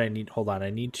think what I need, hold on,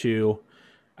 I need to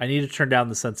turn down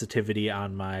the sensitivity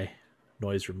on my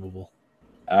noise removal.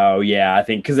 Oh yeah, I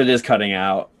think because it is cutting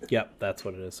out. Yep, that's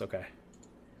what it is. Okay.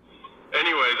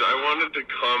 Anyways, I wanted to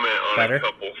comment on a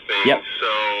couple things. Yep.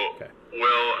 So,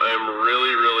 Will, I'm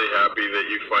really, really happy that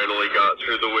you finally got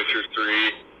through The Witcher 3.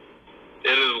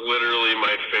 It is literally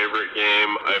my favorite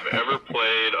game I've ever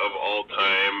played of all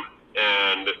time,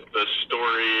 and the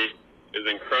story is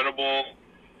incredible.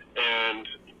 And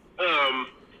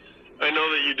I know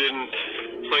that you didn't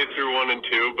play through 1 and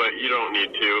 2, but you don't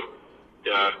need to.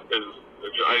 Yeah,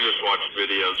 I just watched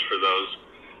videos for those.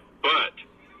 But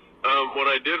what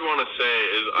I did want to say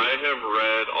is I have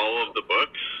read all of the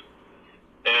books,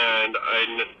 and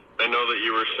I know that you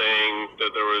were saying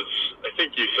that there was, I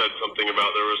think you said something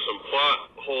about there was some plot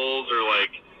holes or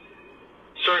like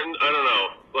certain, I don't know,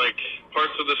 like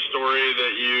parts of the story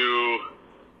that you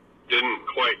didn't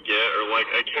quite get, or like,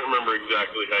 I can't remember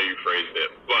exactly how you phrased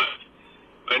it, but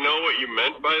I know what you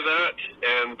meant by that,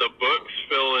 and the books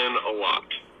fill in a lot.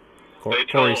 They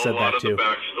tell Corey said a lot that of too. The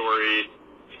backstory,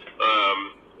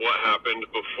 what happened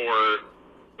before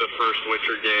the first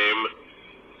Witcher game,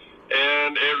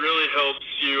 and it really helps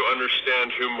you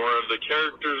understand who more of the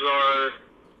characters are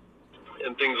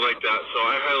and things like that. So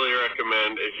I highly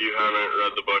recommend, if you haven't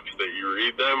read the books, that you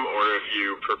read them, or if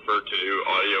you prefer to do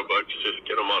audiobooks, just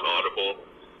get them on Audible.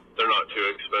 They're not too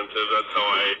expensive. That's how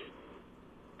I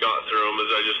got through them, is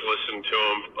I just listened to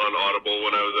them on Audible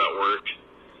when I was at work.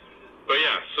 But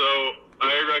yeah, so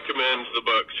I recommend the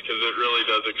books because it really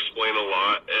does explain a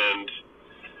lot, and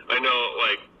I know,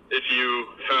 like, if you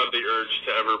have the urge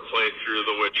to ever play through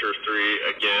The Witcher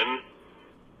 3 again,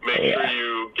 make sure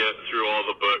you get through all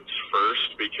the books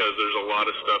first, because there's a lot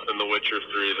of stuff in The Witcher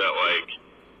 3 that, like,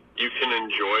 you can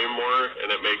enjoy more, and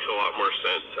it makes a lot more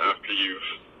sense after you've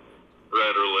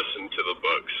read or listened to the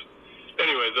books.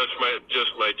 Anyways, that's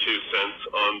just my 2 cents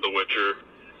on The Witcher.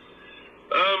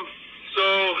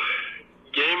 So,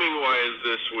 gaming-wise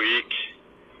this week,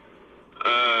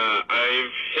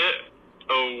 I've hit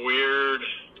a weird,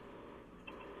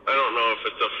 I don't know if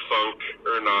it's a funk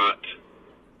or not.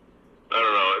 I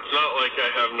don't know. It's not like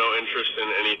I have no interest in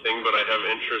anything, but I have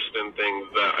interest in things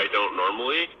that I don't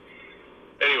normally.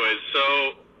 Anyways,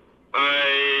 so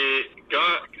I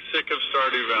got sick of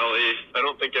Stardew Valley. I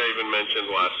don't think I even mentioned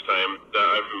last time that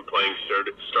I've been playing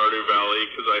Stardew Valley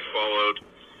because I followed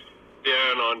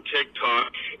Dan on TikTok,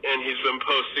 and he's been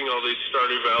posting all these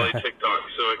Stardew Valley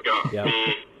TikToks, so it got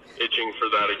me itching for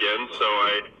that again. So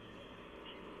I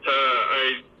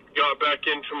got back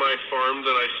into my farm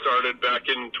that I started back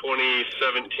in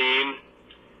 2017,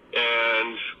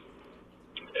 and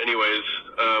anyways,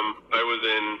 I was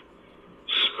in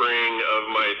spring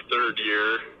of my 3rd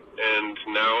year, and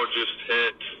now just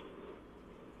hit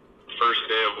first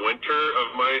day of winter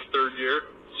of my 3rd year.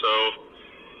 So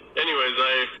anyways,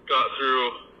 I got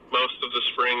through most of the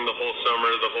spring, the whole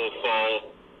summer, the whole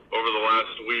fall over the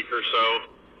last week or so.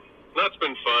 And that's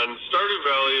been fun. Stardew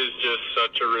Valley is just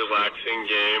such a relaxing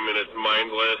game, and it's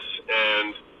mindless,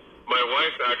 and my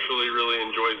wife actually really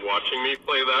enjoys watching me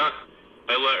play that.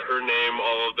 I let her name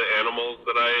all of the animals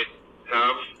that I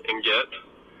have and get,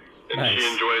 and she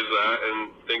enjoys that and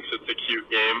thinks it's a cute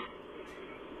game.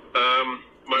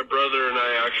 my brother and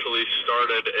I actually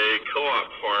started a co-op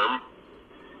farm,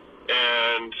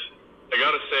 and I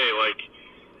gotta say, like,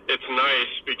 it's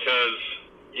nice because,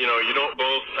 you know, you don't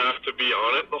both have to be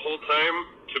on it the whole time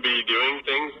to be doing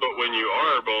things, but when you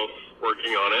are both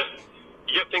working on it,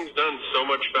 you get things done so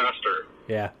much faster.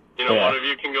 Yeah. You know, one of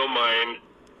you can go mine,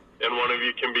 and one of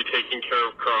you can be taking care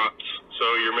of crops, so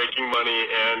you're making money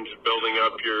and building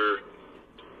up your,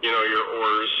 you know, your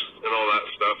ores and all that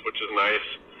stuff, which is nice.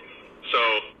 So,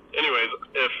 anyways,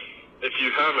 if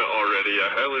you haven't already, I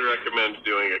highly recommend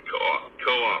doing a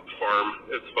co-op farm.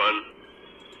 It's fun.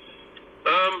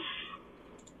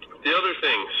 The other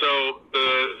thing, so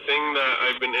the thing that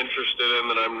I've been interested in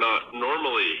that I'm not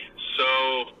normally,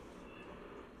 so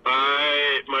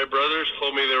my brothers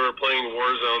told me they were playing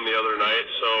Warzone the other night,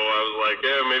 so I was like,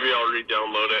 yeah, maybe I'll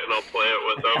re-download it and I'll play it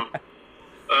with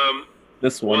them.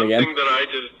 This one again? Thing that I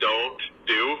just don't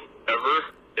do ever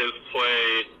is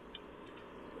play.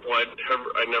 Well,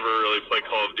 I never really play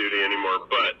Call of Duty anymore,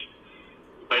 but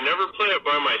I never play it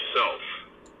by myself.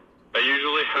 I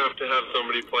usually have to have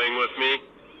somebody playing with me.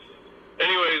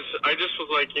 Anyways, I just was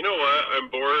like, you know what? I'm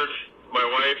bored. My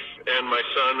wife and my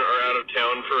son are out of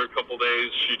town for a couple days.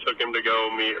 She took him to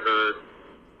go meet her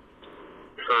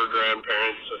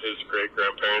grandparents, his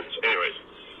great-grandparents. Anyways,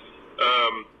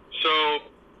 so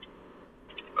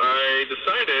I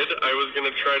decided I was going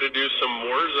to try to do some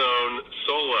Warzone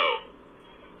solo,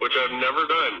 which I've never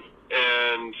done.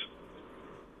 And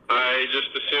I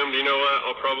just assumed, you know what,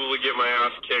 I'll probably get my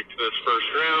ass kicked this first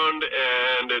round,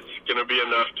 and it's going to be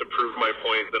enough to prove my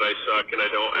point that I suck and I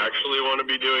don't actually want to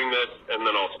be doing this, and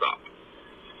then I'll stop.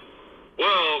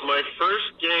 Well, my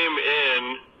first game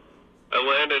in, I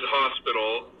landed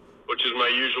hospital, which is my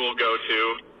usual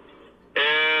go-to,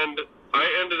 and I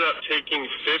ended up taking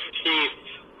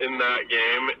 15th in that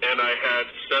game, and I had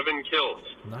 7 kills.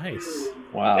 Nice.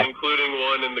 Wow. Including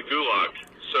one in the gulag.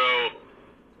 So,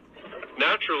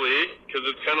 naturally, because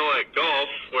it's kind of like golf,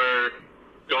 where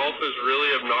golf is really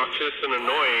obnoxious and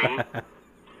annoying,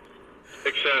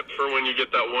 except for when you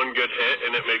get that one good hit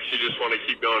and it makes you just want to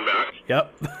keep going back.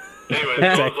 Yep. Anyways,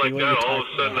 exactly. I was like that. All of a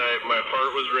sudden, my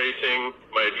heart was racing,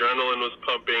 my adrenaline was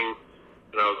pumping,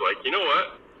 and I was like, you know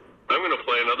what? I'm going to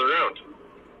play another round.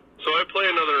 So I play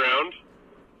another round.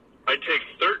 I take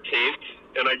 13th,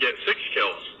 and I get 6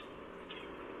 kills.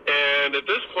 And at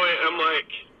this point, I'm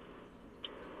like,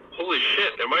 holy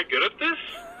shit, am I good at this?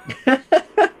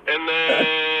 And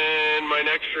then my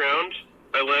next round,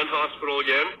 I land hospital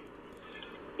again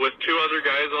with 2 other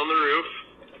guys on the roof.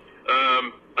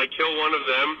 I kill one of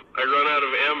them. I run out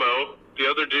of ammo. The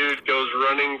other dude goes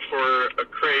running for a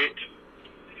crate,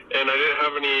 and I didn't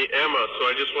have any ammo, so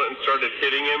I just went and started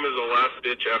hitting him as a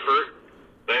last-ditch effort.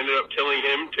 I ended up killing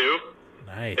him, too.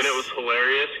 Nice. And it was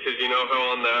hilarious, because you know how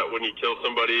on that, when you kill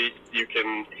somebody, you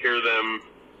can hear them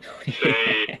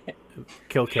say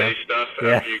stuff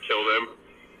after you kill them.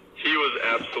 He was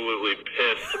absolutely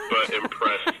pissed, but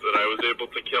impressed that I was able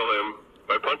to kill him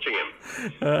by punching him.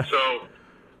 So,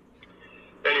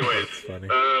 anyways,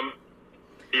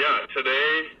 yeah,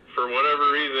 today, for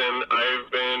whatever reason,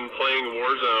 I've been playing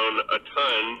Warzone a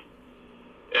ton.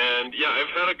 And, yeah, I've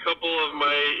had a couple of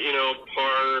my, you know,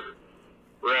 par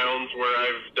rounds where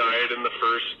I've died in the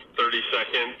first 30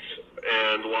 seconds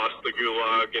and lost the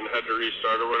gulag and had to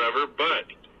restart or whatever.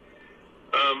 But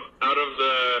out of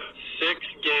the 6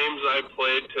 games I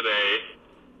played today,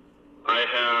 I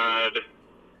had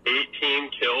 18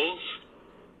 kills.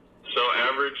 So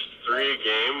averaged 3 a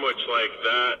game, which like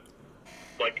that,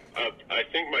 like I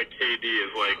think my KD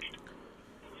is like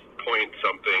point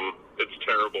something. It's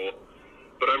terrible.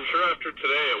 But I'm sure after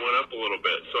today it went up a little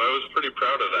bit, so I was pretty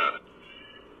proud of that.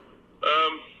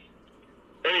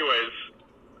 Anyways,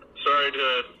 sorry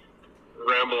to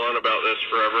ramble on about this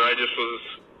forever. I just was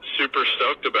super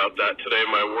stoked about that today,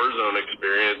 my Warzone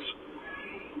experience.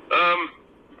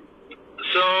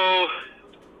 So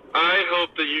I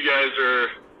hope that you guys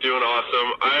are doing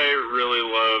awesome. I really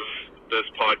love this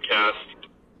podcast.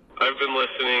 I've been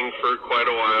listening for quite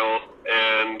a while,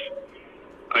 and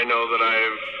I know that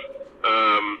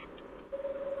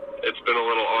it's been a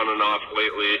little on and off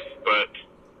lately, but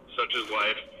such is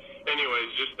life. Anyways,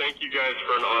 just thank you guys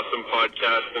for an awesome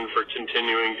podcast and for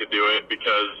continuing to do it,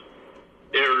 because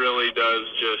it really does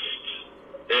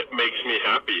it makes me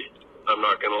happy. I'm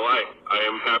not going to lie. I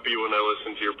am happy when I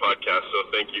listen to your podcast, so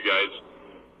thank you guys.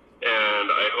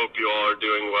 And I hope you all are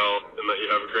doing well and that you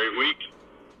have a great week.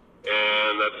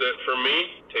 And that's it from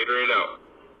me. Taterade out.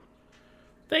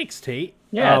 Thanks, Tate.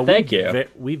 Yeah, thank you.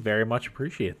 We very much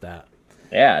appreciate that.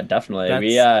 Yeah, definitely.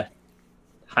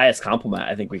 Highest compliment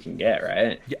I think we can get,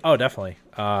 right? Yeah, oh, definitely.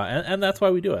 And that's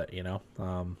why we do it, you know.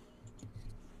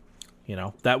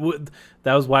 that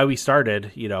was why we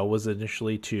started, was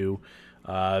initially to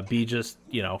be just,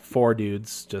 4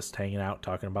 dudes just hanging out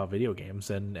talking about video games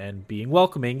and being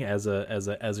welcoming as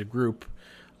a group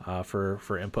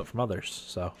for input from others.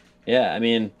 So yeah, I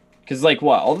mean, because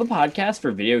all the podcasts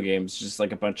for video games just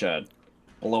like a bunch of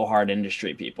blowhard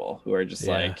industry people who are just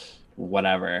like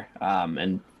whatever,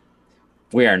 and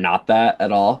we are not that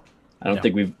at all. I don't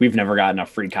think we've never gotten a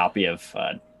free copy of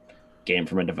a game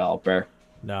from a developer.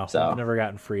 No, so we've never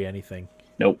gotten free anything.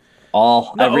 Nope.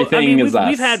 Everything is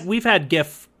us. We've had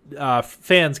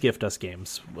fans gift us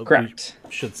games. Correct.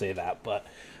 We should say that, but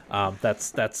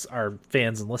that's our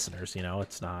fans and listeners.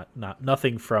 It's not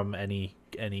nothing from any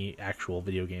actual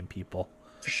video game people.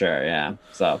 For sure, yeah.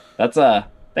 So that's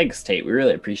thanks, Tate. We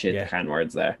really appreciate the kind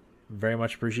words there. Very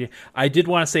much appreciate. I did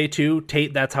want to say too,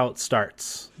 Tate, that's how it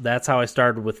starts. That's how I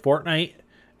started with Fortnite,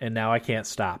 and now I can't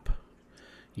stop.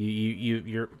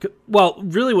 You're well,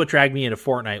 really what dragged me into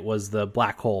Fortnite was the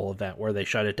Black Hole event where they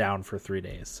shut it down for 3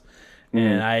 days.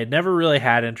 And I had never really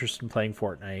had interest in playing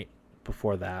Fortnite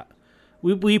before that.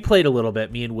 We played a little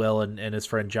bit, me and Will and his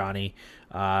friend Johnny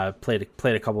played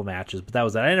a couple matches, but that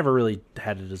was it. I never really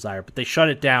had a desire, but they shut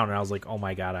it down and I was like, oh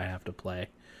my God, I have to play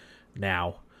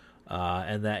now.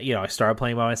 And that, I started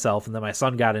playing by myself, and then my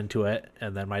son got into it,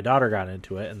 and then my daughter got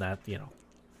into it, and that,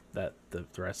 that the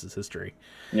rest is history.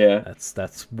 Yeah.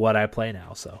 That's what I play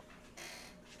now. So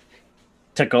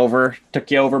took you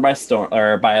over by storm,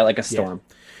 or by like a storm.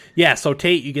 Yeah. So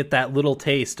Tate, you get that little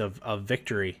taste of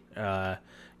victory. It'll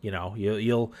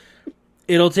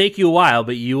take you a while,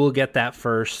 but you will get that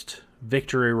first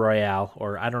victory royale,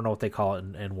 or I don't know what they call it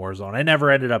in Warzone. I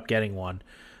never ended up getting one.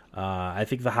 I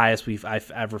think the highest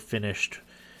I've ever finished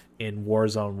in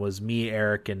Warzone was me,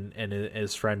 Eric, and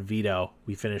his friend Vito.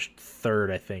 We finished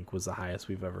 3rd, I think, was the highest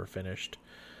we've ever finished.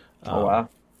 Oh, wow.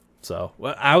 So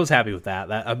I was happy with that.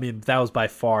 That was by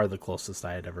far the closest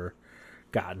I had ever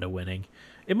gotten to winning.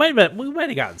 It might have been, we might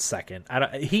have gotten 2nd.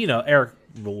 Eric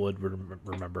would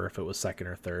remember if it was 2nd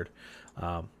or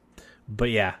 3rd. But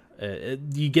yeah,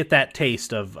 you get that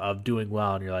taste of doing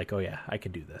well, and you're like, oh yeah, I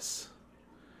can do this.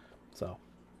 So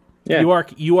yeah,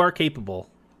 you are capable,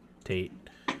 Tate.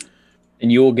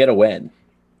 And you will get a win.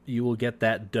 You will get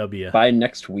that W by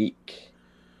next week.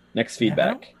 Next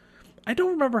feedback. I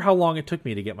don't remember how long it took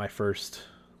me to get my first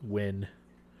win.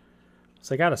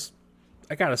 So I got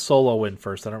a solo win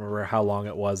first. I don't remember how long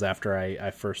it was after I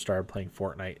first started playing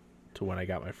Fortnite to when I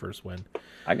got my first win.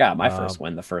 I got my first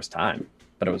win the first time,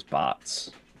 but it was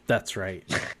bots. That's right.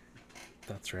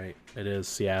 That's right. It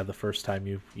is. Yeah, the first time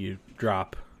you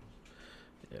drop.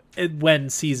 When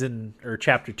season or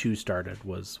chapter 2 started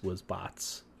was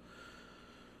bots.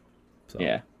 So.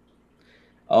 Yeah.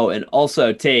 Oh, and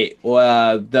also Tate,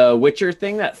 the Witcher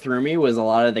thing that threw me was a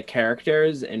lot of the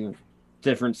characters and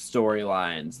different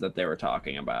storylines that they were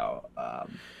talking about.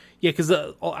 Yeah, because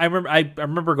I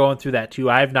remember going through that too.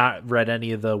 I have not read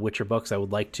any of the Witcher books. I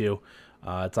would like to.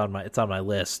 It's on my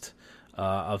list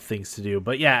of things to do.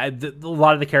 But yeah, a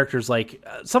lot of the characters, like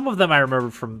some of them I remember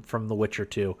from The Witcher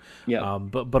 2. Yeah.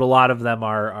 But a lot of them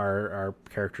are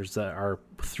characters that are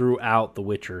throughout The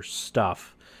Witcher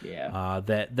stuff. Yeah.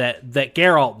 That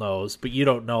Geralt knows, but you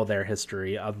don't know their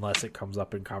history unless it comes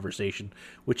up in conversation,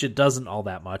 which it doesn't all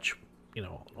that much.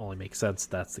 Only makes sense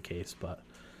if that's the case. But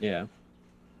yeah.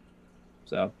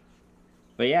 So,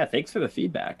 but yeah, thanks for the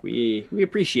feedback. We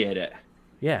appreciate it.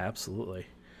 Yeah, absolutely.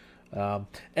 And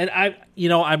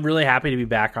I'm really happy to be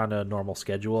back on a normal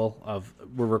schedule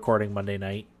we're recording Monday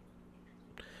night.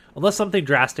 Unless something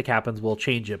drastic happens, we'll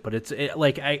change it. But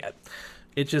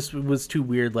it just was too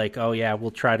weird. Like, oh yeah,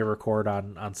 we'll try to record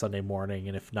on Sunday morning,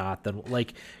 and if not, then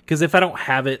because if I don't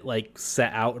have it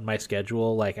set out in my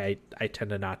schedule, I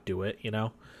tend to not do it.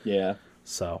 Yeah.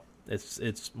 So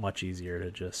it's much easier to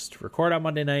just record on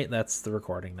Monday night. And that's the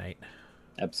recording night.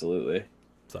 Absolutely.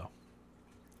 So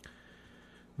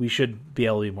we should be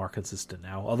able to be more consistent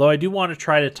now. Although I do want to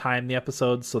try to time the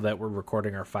episodes so that we're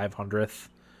recording our 500th.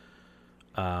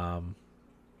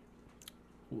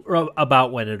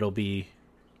 About when it'll be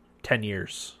 10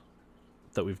 years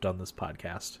that we've done this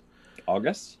podcast.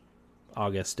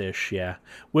 August-ish, yeah.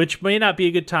 Which may not be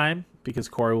a good time because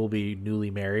Corey will be newly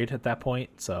married at that point.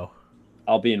 So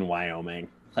I'll be in Wyoming.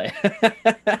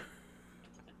 It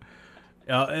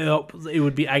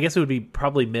would be. I guess it would be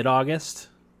probably mid-August,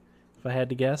 if I had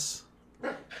to guess.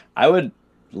 I would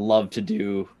love to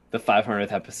do the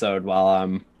 500th episode while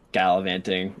I'm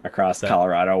gallivanting across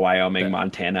Colorado, Wyoming,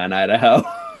 Montana, and Idaho.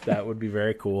 That would be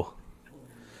very cool.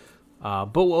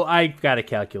 But I got to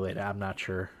calculate it. I'm not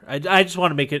sure. I just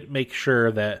want to make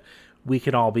sure that we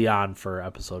can all be on for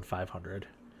episode 500.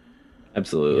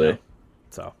 Absolutely.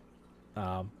 So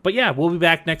But yeah, we'll be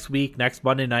back next week, next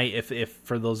Monday night. If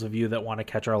for those of you that want to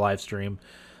catch our live stream,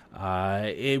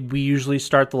 we usually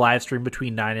start the live stream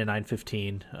between 9 and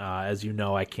 9:15. As you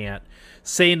know, I can't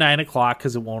say 9 o'clock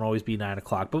because it won't always be 9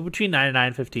 o'clock. But between 9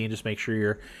 and 9:15, just make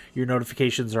sure your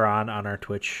notifications are on our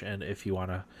Twitch. And if you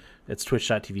want to, it's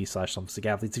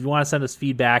twitch.tv/thumbstickathletes. If you want to send us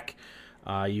feedback,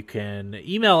 you can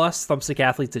email us.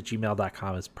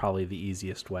 thumbstickathletes@gmail.com is probably the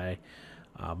easiest way.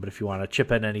 But if you want to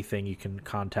chip in anything, you can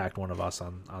contact one of us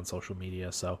on social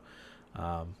media. So,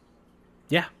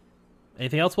 yeah.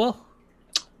 Anything else, Will?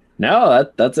 No,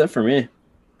 that's it for me.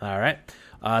 All right.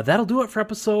 That'll do it for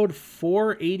episode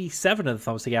 487 of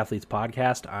the Thumbstick Athletes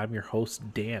podcast. I'm your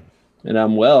host, Dan. And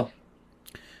I'm Will.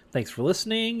 Thanks for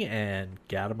listening, and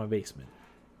get out of my basement.